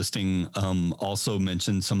with that listing also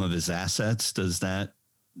mentioned some of his assets. Does that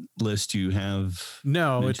list you have?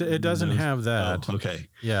 No, it doesn't have that. Oh, okay.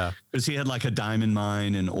 Yeah. Because he had like a diamond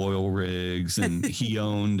mine and oil rigs, and he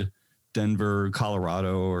owned Denver,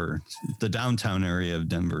 Colorado, or the downtown area of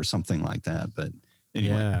Denver, something like that. But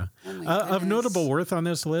anyway. Yeah. Of notable worth on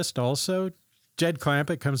this list also, Jed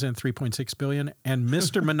Clampett comes in $3.6 billion, and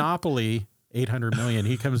Mr. Monopoly, $800 million.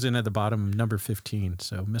 He comes in at the bottom, number 15.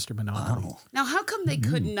 So Mr. Monopoly. Wow. Now, how come they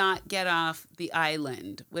could not get off the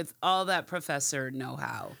island with all that professor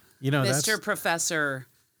know-how? Mr. Professor.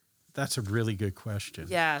 That's a really good question.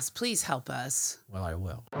 Yes, please help us. Well, I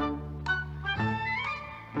will.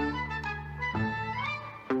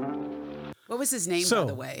 What was his name, by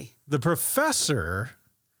the way? The professor,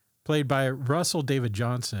 played by Russell David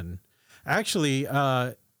Johnson, actually,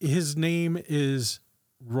 his name is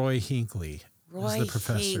Roy Hinckley. Roy is the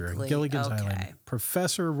professor Hinckley. in Gilligan's Island.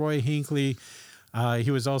 Professor Roy Hinckley.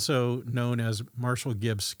 He was also known as Marshall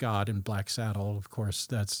Gibbs Scott in Black Saddle. Of course,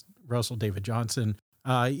 that's Russell David Johnson.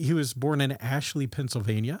 He was born in Ashley,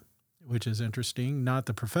 Pennsylvania, which is interesting. Not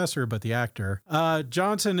the professor, but the actor.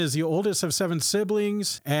 Johnson is the oldest of 7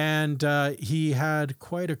 siblings, and he had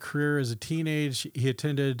quite a career as a teenage. He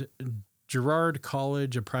attended Girard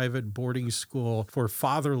College, a private boarding school for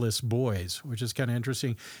fatherless boys, which is kind of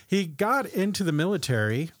interesting. He got into the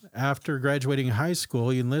military after graduating high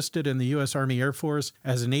school. He enlisted in the U.S. Army Air Force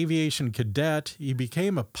as an aviation cadet. He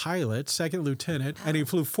became a pilot, second lieutenant, and he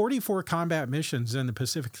flew 44 combat missions in the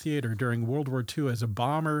Pacific Theater during World War II as a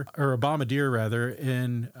bomber, or a bombardier rather,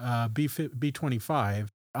 in B-25.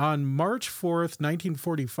 On March 4th,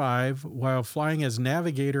 1945, while flying as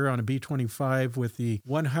navigator on a B-25 with the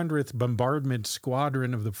 100th Bombardment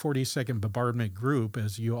Squadron of the 42nd Bombardment Group,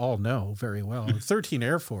 as you all know very well, 13th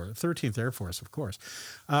Air Force, of course,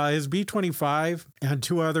 his B-25 and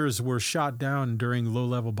two others were shot down during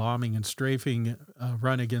low-level bombing and strafing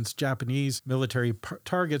run against Japanese military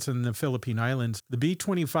targets in the Philippine Islands. The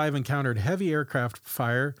B-25 encountered heavy aircraft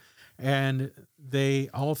fire, and they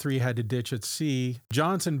all three had to ditch at sea.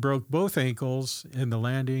 Johnson broke both ankles in the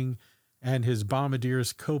landing, and his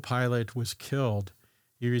bombardier's co-pilot was killed.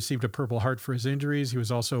 He received a Purple Heart for his injuries. He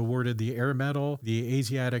was also awarded the Air Medal, the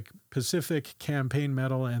Asiatic Pacific Campaign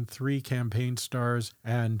Medal, and 3 campaign stars,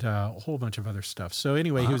 and a whole bunch of other stuff. So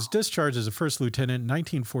anyway, He was discharged as a first lieutenant in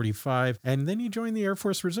 1945, and then he joined the Air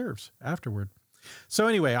Force Reserves afterward. So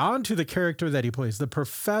anyway, on to the character that he plays, the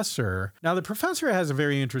Professor. Now, the Professor has a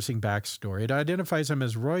very interesting backstory. It identifies him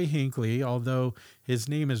as Roy Hinckley, although his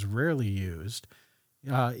name is rarely used.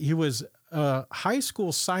 He was a high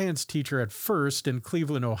school science teacher at first in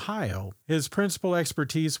Cleveland, Ohio. His principal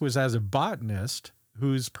expertise was as a botanist,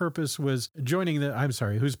 whose purpose in joining the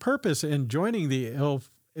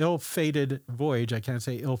ill-fated voyage, I can't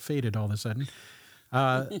say ill-fated all of a sudden,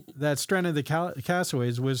 that stranded the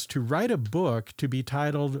Castaways, was to write a book to be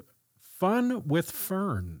titled Fun with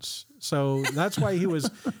Ferns. So that's why he was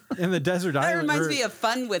in the desert That island. reminds me of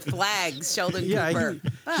Fun with Flags, Sheldon Cooper.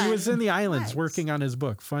 He was in the islands working on his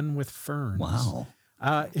book, Fun with Ferns. Wow.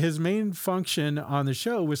 His main function on the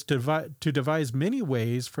show was to devise many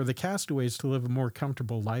ways for the castaways to live a more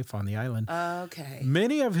comfortable life on the island. Okay.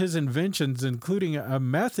 Many of his inventions, including a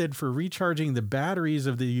method for recharging the batteries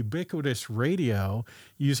of the ubiquitous radio,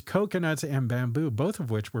 used coconuts and bamboo, both of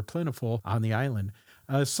which were plentiful on the island.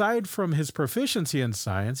 Aside from his proficiency in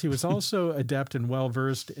science, he was also adept and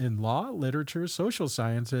well-versed in law, literature, social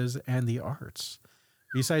sciences, and the arts.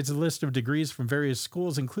 Besides a list of degrees from various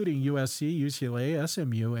schools, including USC, UCLA,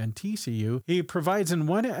 SMU, and TCU, he provides in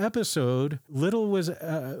one episode, little was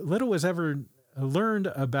ever learned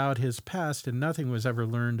about his past and nothing was ever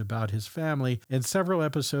learned about his family. In several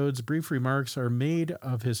episodes, brief remarks are made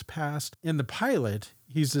of his past. In the pilot,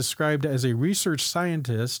 he's described as a research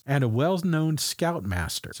scientist and a well-known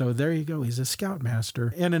scoutmaster. So there you go. He's a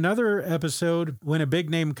scoutmaster. In another episode, when a big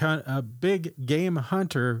game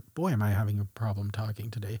hunter, boy, am I having a problem talking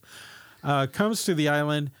today, comes to the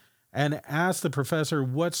island and asks the professor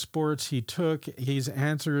what sports he took. His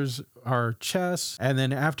answers are chess. And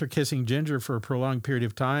then after kissing Ginger for a prolonged period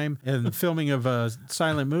of time in the filming of a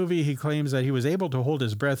silent movie, he claims that he was able to hold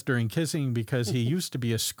his breath during kissing because he used to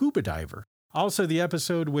be a scuba diver. Also, the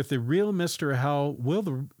episode with the real Mr. Howell, will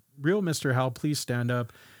the real Mr. Howell please stand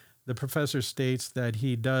up? The professor states that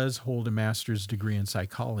he does hold a master's degree in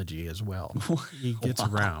psychology as well. He gets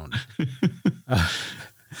around.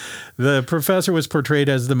 The professor was portrayed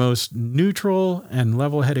as the most neutral and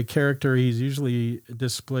level-headed character. He usually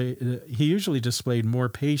displayed more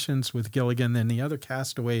patience with Gilligan than the other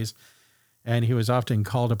castaways, and he was often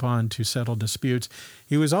called upon to settle disputes.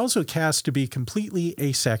 He was also cast to be completely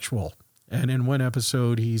asexual. And in one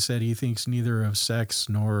episode, he said he thinks neither of sex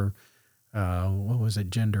nor,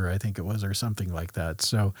 gender, I think it was, or something like that.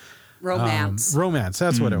 So romance,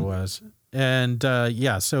 that's what it was. And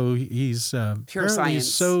so he's pure science.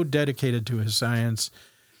 So dedicated to his science.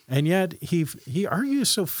 And yet he argues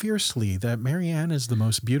so fiercely that Marianne is the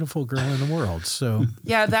most beautiful girl in the world. So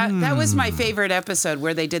yeah, that was my favorite episode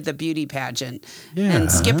where they did the beauty pageant. Yeah. And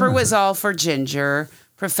Skipper was all for Ginger.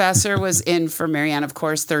 Professor was in for Marianne, of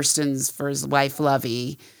course, Thurston's for his wife,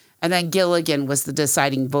 Lovey. And then Gilligan was the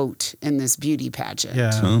deciding vote in this beauty pageant.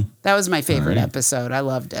 Yeah. That was my favorite episode. I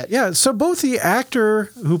loved it. Yeah, so both the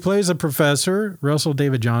actor who plays the professor, Russell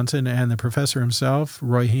David Johnson, and the professor himself,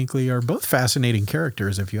 Roy Hinckley, are both fascinating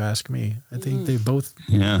characters, if you ask me. I think they both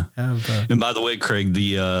have... and by the way, Craig,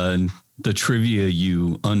 the trivia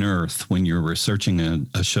you unearth when you're researching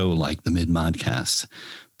a show like the Mid-Modcast,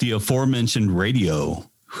 the aforementioned radio,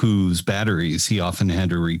 whose batteries he often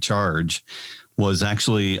had to recharge, was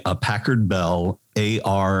actually a Packard Bell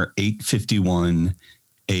AR-851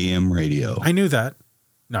 AM radio. I knew that.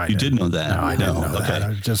 No, you did know that. No, I didn't know that. I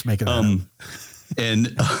was just making that up.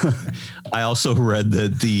 And I also read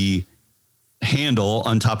that the handle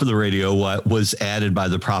on top of the radio was added by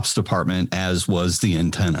the props department, as was the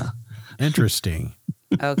antenna. Interesting.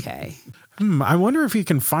 Okay. I wonder if you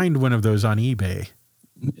can find one of those on eBay.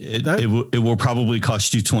 It will probably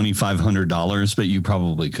cost you $2,500, but you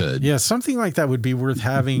probably could. Yeah, something like that would be worth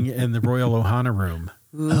having in the Royal Ohana room.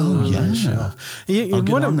 Oh, yeah.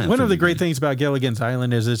 One of the great things about Gilligan's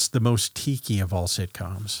Island is it's the most tiki of all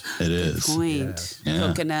sitcoms. It is. Good point. Yeah.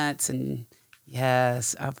 Coconuts and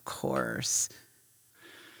Yes, of course.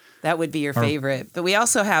 That would be your favorite. But we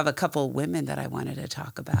also have a couple women that I wanted to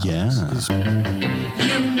talk about. Yeah.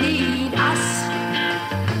 You need us.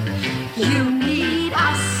 You need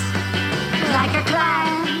us. Like a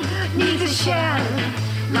clam needs a shell.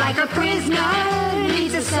 Like a prisoner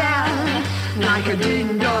needs a cell. Like a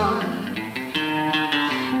ding dong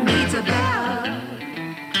needs a bell.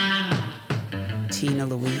 Tina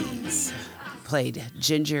Louise played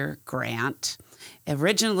Ginger Grant.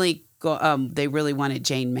 Originally, they really wanted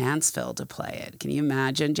Jane Mansfield to play it. Can you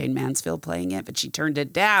imagine Jane Mansfield playing it? But she turned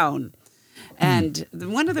it down. And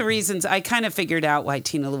one of the reasons I kind of figured out why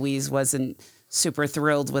Tina Louise wasn't super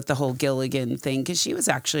thrilled with the whole Gilligan thing, because she was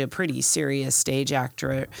actually a pretty serious stage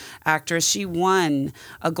actress. She won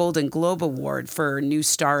a Golden Globe Award for New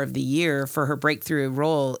Star of the Year for her breakthrough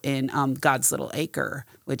role in God's Little Acre,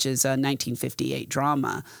 which is a 1958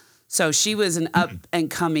 drama. So she was an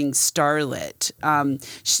up-and-coming starlet.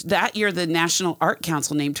 That year, the National Art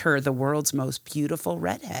Council named her the world's most beautiful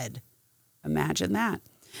redhead. Imagine that.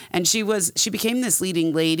 And she became this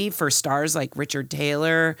leading lady for stars like Robert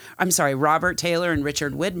Taylor and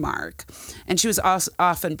Richard Widmark. And she was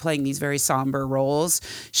often playing these very somber roles.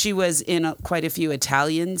 She was in quite a few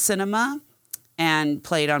Italian cinema and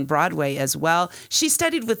played on Broadway as well. She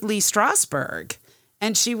studied with Lee Strasberg.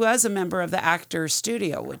 And she was a member of the Actors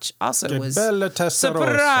Studio, which also was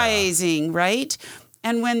surprising, right?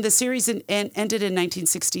 And when the series ended in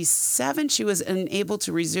 1967, she was unable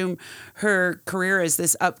to resume her career as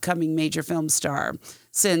this upcoming major film star,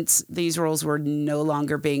 since these roles were no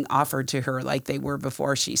longer being offered to her like they were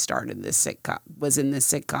before she started this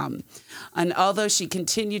sitcom. And although she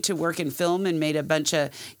continued to work in film and made a bunch of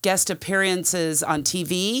guest appearances on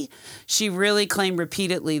TV, she really claimed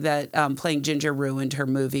repeatedly that playing Ginger ruined her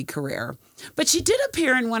movie career. But she did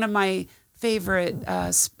appear in one of my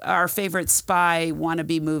our favorite spy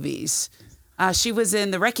wannabe movies. She was in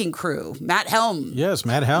The Wrecking Crew, Matt Helm. Yes,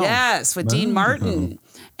 Matt Helm. Yes, with Dean Martin.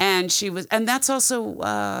 And that's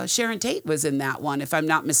also Sharon Tate was in that one, if I'm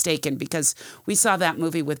not mistaken, because we saw that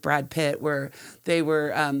movie with Brad Pitt where they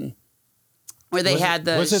were was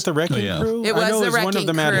it The Wrecking Crew? It was I know The it was Wrecking one of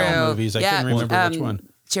the Matt Helm Crew. movies. I couldn't remember which one.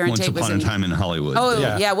 Sharon Once Tate was Upon a Time in Hollywood. Oh,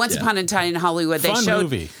 yeah. Once Upon a Time in Hollywood. Fun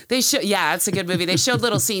movie. Yeah, it's a good movie. They showed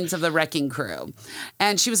little scenes of The Wrecking Crew.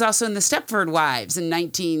 And she was also in The Stepford Wives in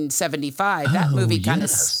 1975. That movie kind of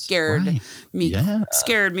scared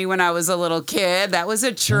me when I was a little kid. That was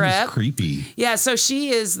a trip. That was creepy. Yeah, so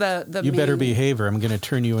she is the You better behave or I'm going to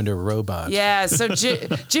turn you into a robot. Yeah, so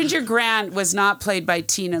Ginger Grant was not played by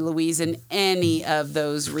Tina Louise in any of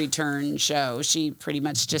those return shows. She pretty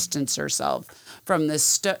much distanced herself from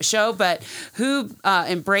this show, but who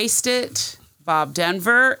embraced it? Bob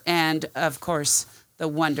Denver, and of course the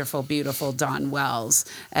wonderful, beautiful Dawn Wells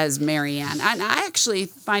as Marianne. And I actually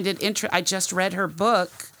find it interesting. I just read her book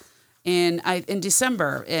in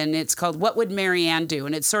December, and it's called "What Would Marianne Do?"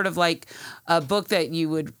 And it's sort of like a book that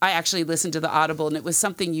I actually listened to the Audible, and it was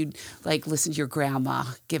something you'd like listen to your grandma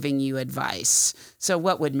giving you advice. So,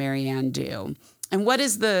 what would Marianne do? And what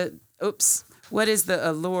is the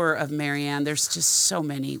allure of Marianne? There's just so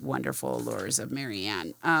many wonderful allures of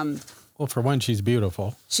Marianne. Well, for one, she's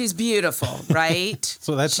beautiful. She's beautiful, right?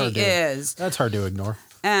 So that's hard to ignore.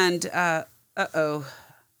 And, Did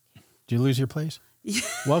you lose your place?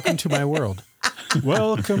 Welcome to my world.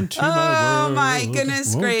 Welcome to my world. Oh, my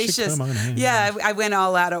goodness gracious. Yeah, I went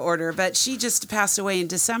all out of order, but she just passed away in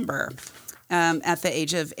December. At the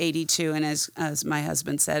age of 82, and as my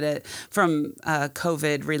husband said it, from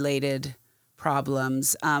COVID-related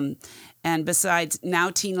problems. And besides,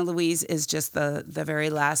 now Tina Louise is just the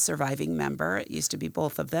very last surviving member. It used to be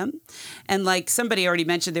both of them. And like somebody already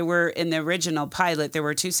mentioned, there were, in the original pilot, there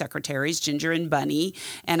were two secretaries, Ginger and Bunny,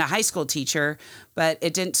 and a high school teacher, but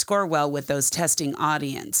it didn't score well with those testing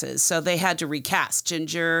audiences. So they had to recast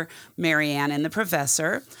Ginger, Marianne, and the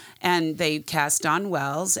professor. And they cast Dawn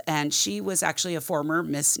Wells, and she was actually a former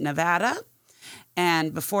Miss Nevada.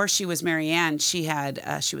 And before she was Marianne, she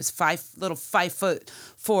was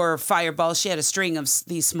 5'4" fireball. She had a string of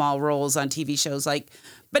these small roles on TV shows like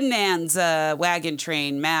Bonanza, Wagon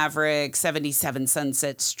Train, Maverick, 77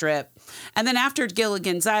 Sunset Strip. And then after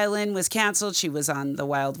Gilligan's Island was canceled, she was on The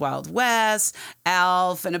Wild Wild West,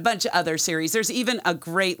 Alf, and a bunch of other series. There's even a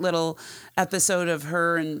great little episode of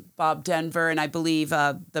her and Bob Denver, and I believe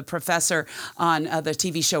the professor on the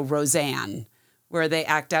TV show Roseanne, where they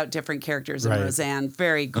act out different characters in Roseanne.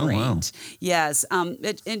 Very great. Oh, wow. Yes.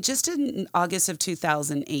 Just in August of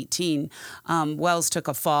 2018, Wells took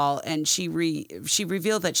a fall, and she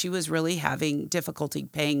revealed that she was really having difficulty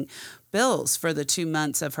paying bills for the 2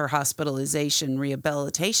 months of her hospitalization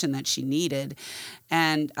rehabilitation that she needed.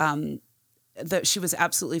 And that she was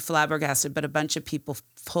absolutely flabbergasted, but a bunch of people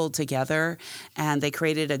pulled together and they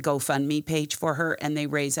created a GoFundMe page for her, and they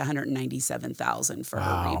raised $197,000 for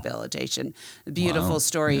her rehabilitation. Beautiful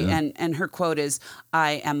story. Yeah. And her quote is,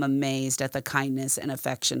 "I am amazed at the kindness and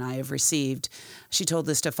affection I have received." She told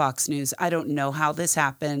this to Fox News. "I don't know how this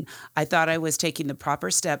happened. I thought I was taking the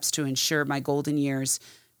proper steps to ensure my golden years.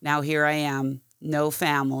 Now here I am, no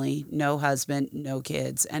family, no husband, no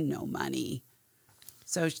kids, and no money."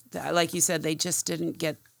 So, like you said, they just didn't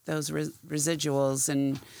get those residuals,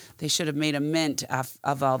 and they should have made a mint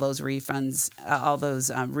of all those refunds, all those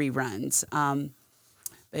reruns.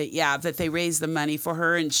 But they raised the money for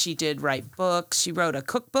her, and she did write books. She wrote a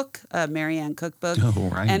cookbook, a Marianne cookbook. Oh,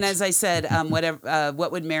 right. And as I said,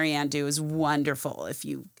 What Would Marianne Do is wonderful. If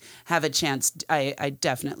you have a chance, I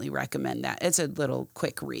definitely recommend that. It's a little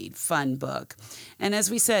quick read, fun book. And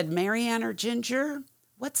as we said, Marianne or Ginger?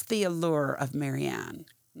 What's the allure of Marianne?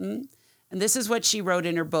 And this is what she wrote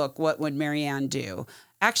in her book, What Would Marianne Do?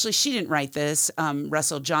 Actually, she didn't write this.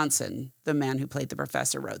 Russell Johnson, the man who played the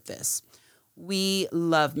professor, wrote this. "We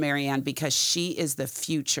love Marianne because she is the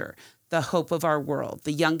future, the hope of our world.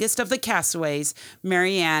 The youngest of the Castaways,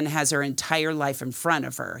 Marianne has her entire life in front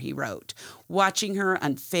of her," he wrote. "Watching her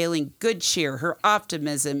unfailing good cheer, her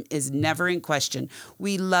optimism is never in question.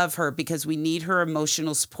 We love her because we need her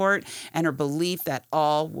emotional support and her belief that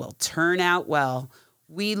all will turn out well.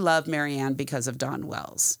 We love Marianne because of Dawn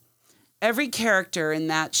Wells." Every character in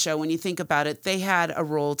that show, when you think about it, they had a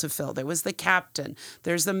role to fill. There was the captain,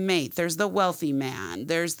 there's the mate, there's the wealthy man,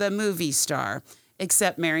 there's the movie star.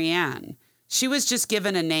 Except Marianne. She was just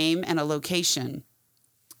given a name and a location.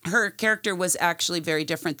 Her character was actually very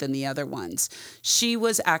different than the other ones. She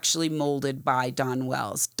was actually molded by Dawn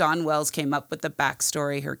Wells. Dawn Wells came up with the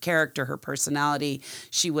backstory, her character, her personality.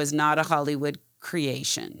 She was not a Hollywood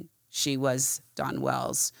creation. She was Dawn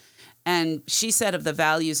Wells. And she said of the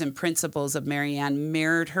values and principles of Marianne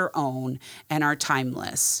mirrored her own and are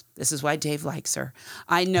timeless. This is why Dave likes her.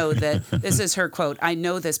 "I know that," this is her quote, "I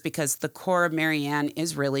know this because the core of Marianne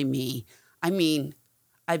is really me. I mean,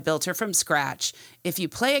 I built her from scratch. If you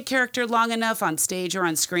play a character long enough on stage or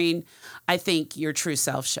on screen, I think your true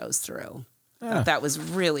self shows through." That was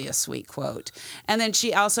really a sweet quote. And then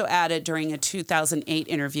she also added during a 2008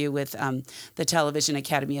 interview with the Television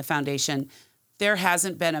Academy of Foundation, "There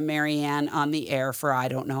hasn't been a Marianne on the air for I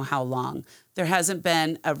don't know how long. There hasn't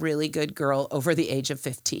been a really good girl over the age of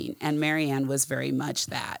 15. And Marianne was very much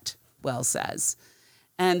that," Wells says.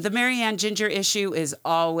 And the Marianne Ginger issue is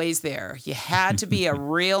always there. You had to be a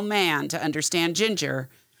real man to understand Ginger.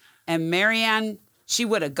 And Marianne, she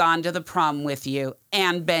would have gone to the prom with you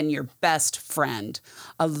and been your best friend.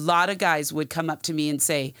 A lot of guys would come up to me and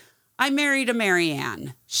say, "I married a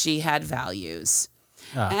Marianne. She had values."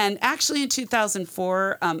 And actually in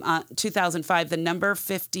 2004, 2005, the number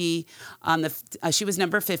 50 on she was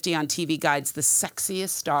number 50 on TV Guide's The Sexiest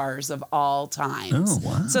Stars of All Time. Oh,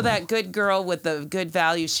 wow. So that good girl with the good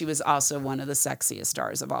values, she was also one of the sexiest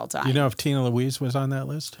stars of all time. You know if Tina Louise was on that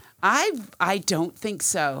list? I don't think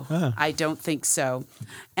so. I don't think so.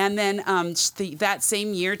 And then that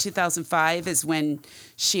same year, 2005, is when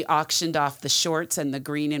she auctioned off the shorts and the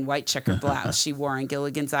green and white checkered blouse she wore on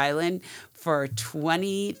Gilligan's Island for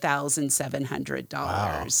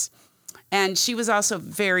 $20,700. And she was also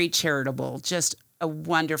very charitable, just a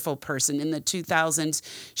wonderful person. In the 2000s,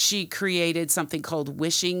 she created something called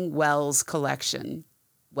Wishing Wells Collection.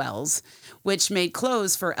 Wells, which made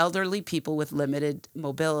clothes for elderly people with limited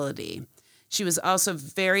mobility. She was also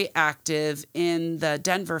very active in the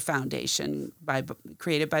Denver Foundation,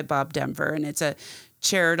 created by Bob Denver, and it's a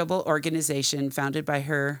charitable organization founded by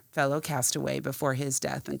her fellow castaway before his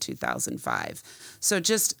death in 2005. So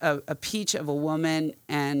just a peach of a woman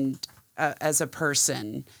and as a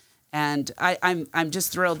person. And I'm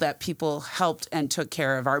just thrilled that people helped and took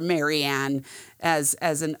care of our Marianne as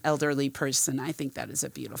an elderly person. I think that is a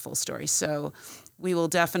beautiful story. So we will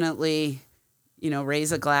definitely,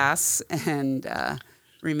 raise a glass and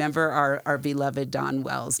remember our beloved Dawn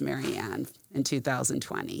Wells, Marianne, in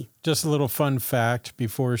 2020. Just a little fun fact: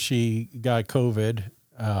 before she got COVID,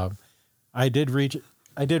 I did reach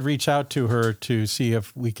out to her to see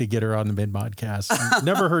if we could get her on the Mid-Modcast.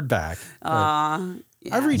 Never heard back. Yeah.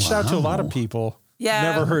 I've reached out to a lot of people. Yeah.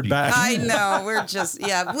 Never heard back. I know. We're just,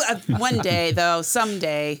 one day though,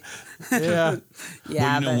 someday. Yeah.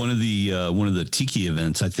 Yeah. Well, one of the tiki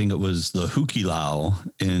events, I think it was the Hukilau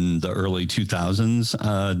in the early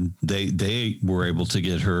 2000s. They were able to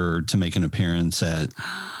get her to make an appearance at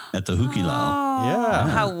the Hukilau. Yeah.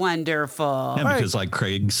 How wonderful. Yeah, because like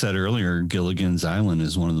Craig said earlier, Gilligan's Island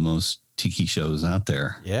is one of the most tiki shows out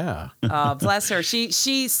there. Yeah. Oh, bless her. She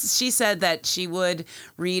said that she would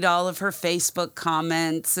read all of her Facebook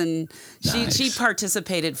comments, and she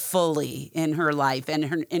participated fully in her life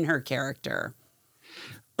and in her character.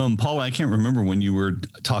 Paul, I can't remember when you were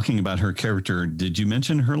talking about her character. Did you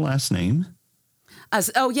mention her last name?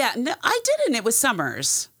 Yeah. No, I didn't. It was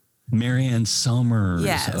Summers. Marianne Summers.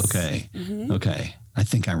 Yes. Okay. Mm-hmm. Okay. I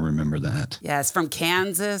think I remember that. Yes, from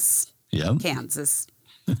Kansas. Yep. Kansas.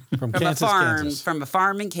 From Kansas, a farm. Kansas. From a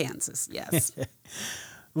farm in Kansas. Yes.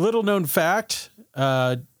 Little known fact,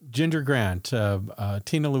 Ginger Grant,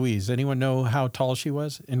 Tina Louise. Anyone know how tall she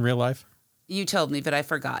was in real life? You told me, but I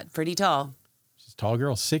forgot. Pretty tall. She's a tall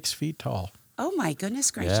girl, 6 feet tall. Oh my goodness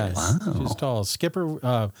gracious! Yes, Wow. she's tall.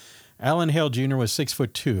 Skipper Alan Hale Jr. was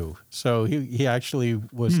 6'2", so he actually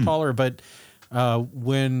was taller. But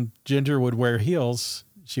when Ginger would wear heels,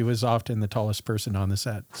 she was often the tallest person on the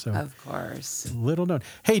set. So Of course. little known.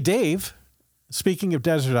 Hey, Dave. Speaking of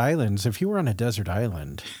desert islands, if you were on a desert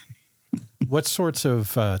island, what sorts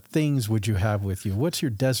of things would you have with you? What's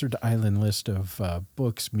your desert island list of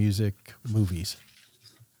books, music, movies?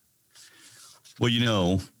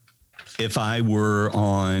 Well, if I were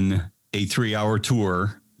on a 3-hour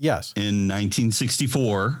tour Yes. in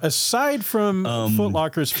 1964. Aside from Foot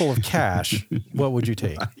Lockers full of cash, what would you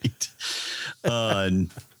take? Right.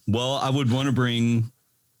 Well, I would want to bring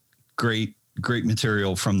great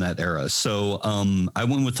material from that era. So I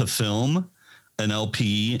went with a film, an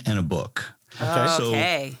LP, and a book.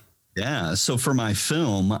 Okay. So for my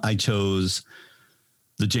film, I chose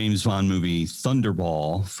the James Bond movie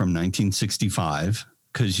Thunderball from 1965.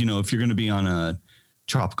 Because, if you're going to be on a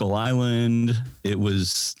tropical island, it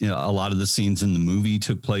was, a lot of the scenes in the movie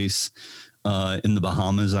took place in the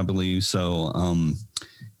Bahamas, I believe. So,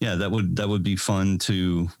 that would be fun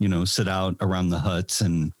to, sit out around the huts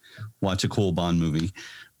and watch a cool Bond movie.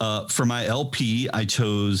 For my LP, I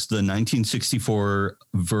chose the 1964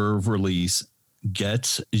 Verve release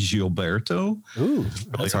Get Gilberto. Ooh,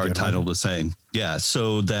 really hard title to say. Yeah,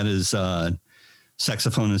 so that is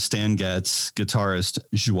saxophonist Stan Getz, guitarist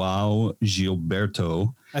João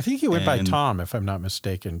Gilberto. I think he went by Tom, if I'm not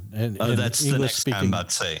mistaken. And that's the next guy I'm about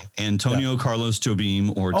to say. Antonio Carlos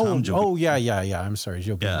Jobim or Tom Jobim. Oh, yeah. I'm sorry,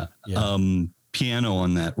 Jobim. Yeah. Piano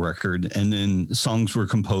on that record. And then songs were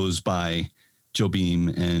composed by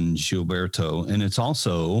Jobim and Gilberto. And it's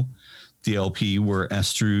also the LP where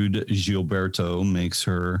Astrud Gilberto makes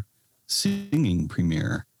her singing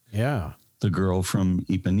premiere. Yeah. The girl from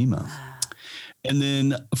Ipanema. And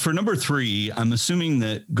then for number 3, I'm assuming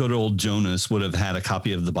that good old Jonas would have had a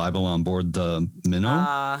copy of the Bible on board the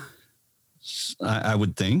minnow. I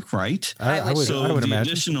would think, right? I would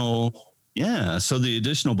imagine. So the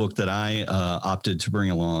additional book that I opted to bring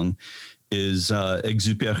along is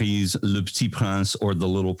Exupéry's Le Petit Prince or The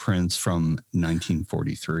Little Prince from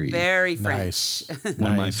 1943. Very French. Nice.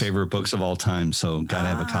 One of my favorite books of all time. So got to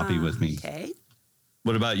have a copy with me. Okay.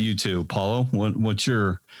 What about you two, Paulo? What's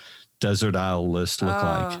your desert isle list look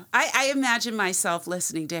like? I imagine myself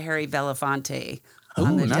listening to Harry Belafonte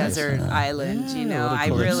on the desert island. I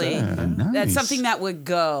really, that's something that would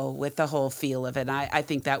go with the whole feel of it. I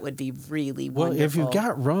think that would be really wonderful. Well, if you've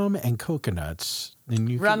got rum and coconuts, then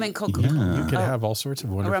you and coconut. You could have all sorts of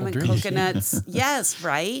wonderful rum and drinks. coconuts. Yes,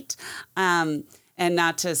 right. And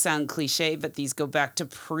not to sound cliche, but these go back to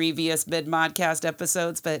previous mid-modcast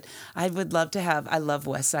episodes. But I would love to have. I love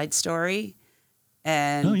West Side Story.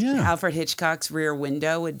 And Alfred Hitchcock's Rear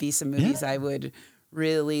Window would be some movies I would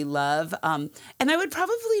really love. And I would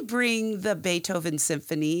probably bring the Beethoven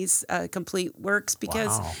symphonies, complete works,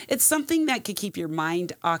 because it's something that could keep your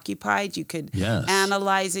mind occupied. You could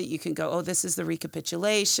analyze it. You can go, oh, this is the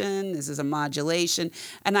recapitulation. This is a modulation.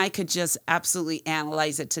 And I could just absolutely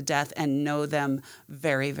analyze it to death and know them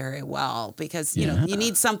very, very well because, you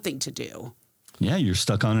need something to do. Yeah, you're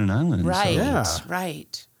stuck on an island. Right, so.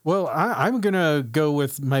 right. Well, I'm going to go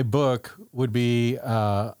with my book would be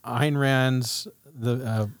Ayn Rand's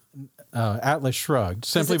The Atlas Shrugged,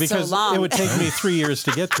 simply because it would take me 3 years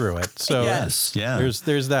to get through it. So there's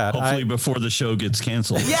that. Hopefully before the show gets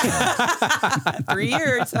canceled. Yeah, 3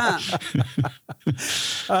 years, huh?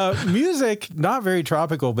 Music, not very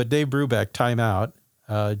tropical, but Dave Brubeck, Time Out,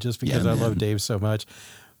 just because I love Dave so much.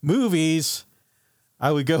 Movies,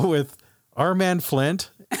 I would go with Our Man Flint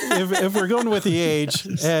if we're going with the age,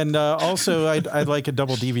 and also I'd like a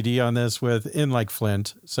double DVD on this with In Like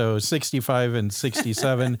Flint, so 65 and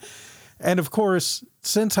 67. And of course,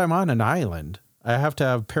 since I'm on an island, I have to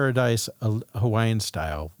have Paradise Hawaiian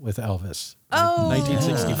Style with Elvis.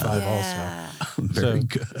 1965 also. Very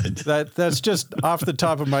good. That's just off the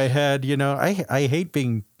top of my head. You know, I hate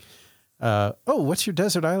being, what's your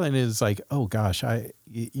desert island? Is like, oh gosh,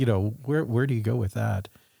 where do you go with that?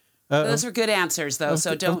 Those are good answers, though.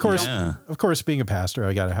 So don't. Of course, being a pastor,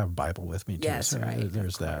 I got to have a Bible with me too. Yes, so right.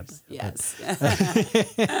 There's that. Yes.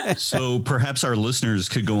 So perhaps our listeners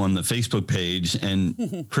could go on the Facebook page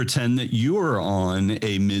and pretend that you are on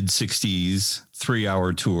a mid-60s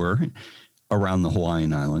 3-hour tour around the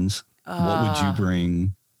Hawaiian Islands. What would you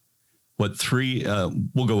bring? What three?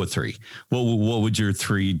 We'll go with 3. What would your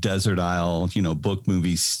 3 desert isle, book,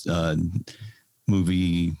 movies,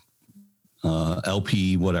 movie,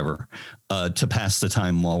 LP, whatever, to pass the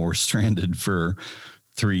time while we're stranded for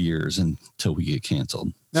 3 years until we get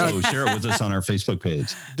canceled? So share it with us on our Facebook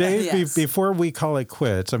page. Dave, before we call it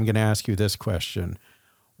quits, I'm going to ask you this question.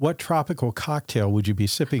 What tropical cocktail would you be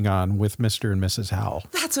sipping on with Mr. and Mrs. Howell?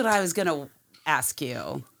 That's what I was going to ask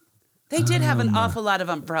you. They did have an awful lot of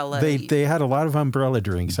umbrella. They had a lot of umbrella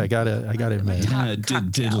drinks. I gotta admit.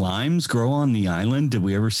 Did limes grow on the island? Did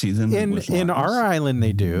we ever see them? In our island,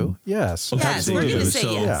 they do. Yes. Okay, yes, we're going to say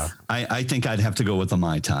yes. I think I'd have to go with a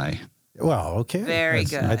Mai Tai. Well, okay. Very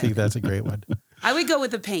good. I think that's a great one. I would go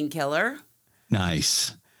with a painkiller.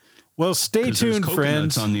 Nice. Well, stay tuned,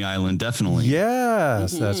 friends. On the island, definitely.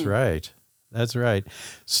 Yes, that's right. That's right.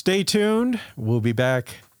 Stay tuned. We'll be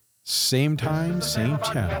back same time, same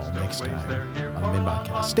channel next time on the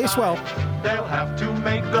Mid-Podcast. Stay swell. They'll have to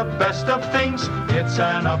make the best of things. It's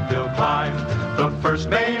an uphill climb. The first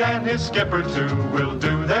mate and his skipper too will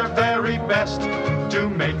do their very best to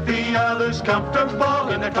make the others comfortable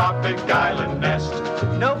in their tropic island nest.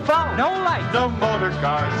 No phone, no light, no motor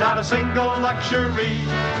cars, not a single luxury.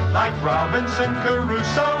 Like Robinson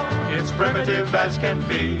Crusoe, it's primitive as can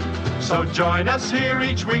be. So join us here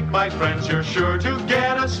each week, my friends. You're sure to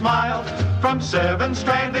get a smile from 7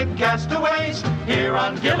 stranded castaways here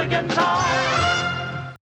on Gilligan's Island.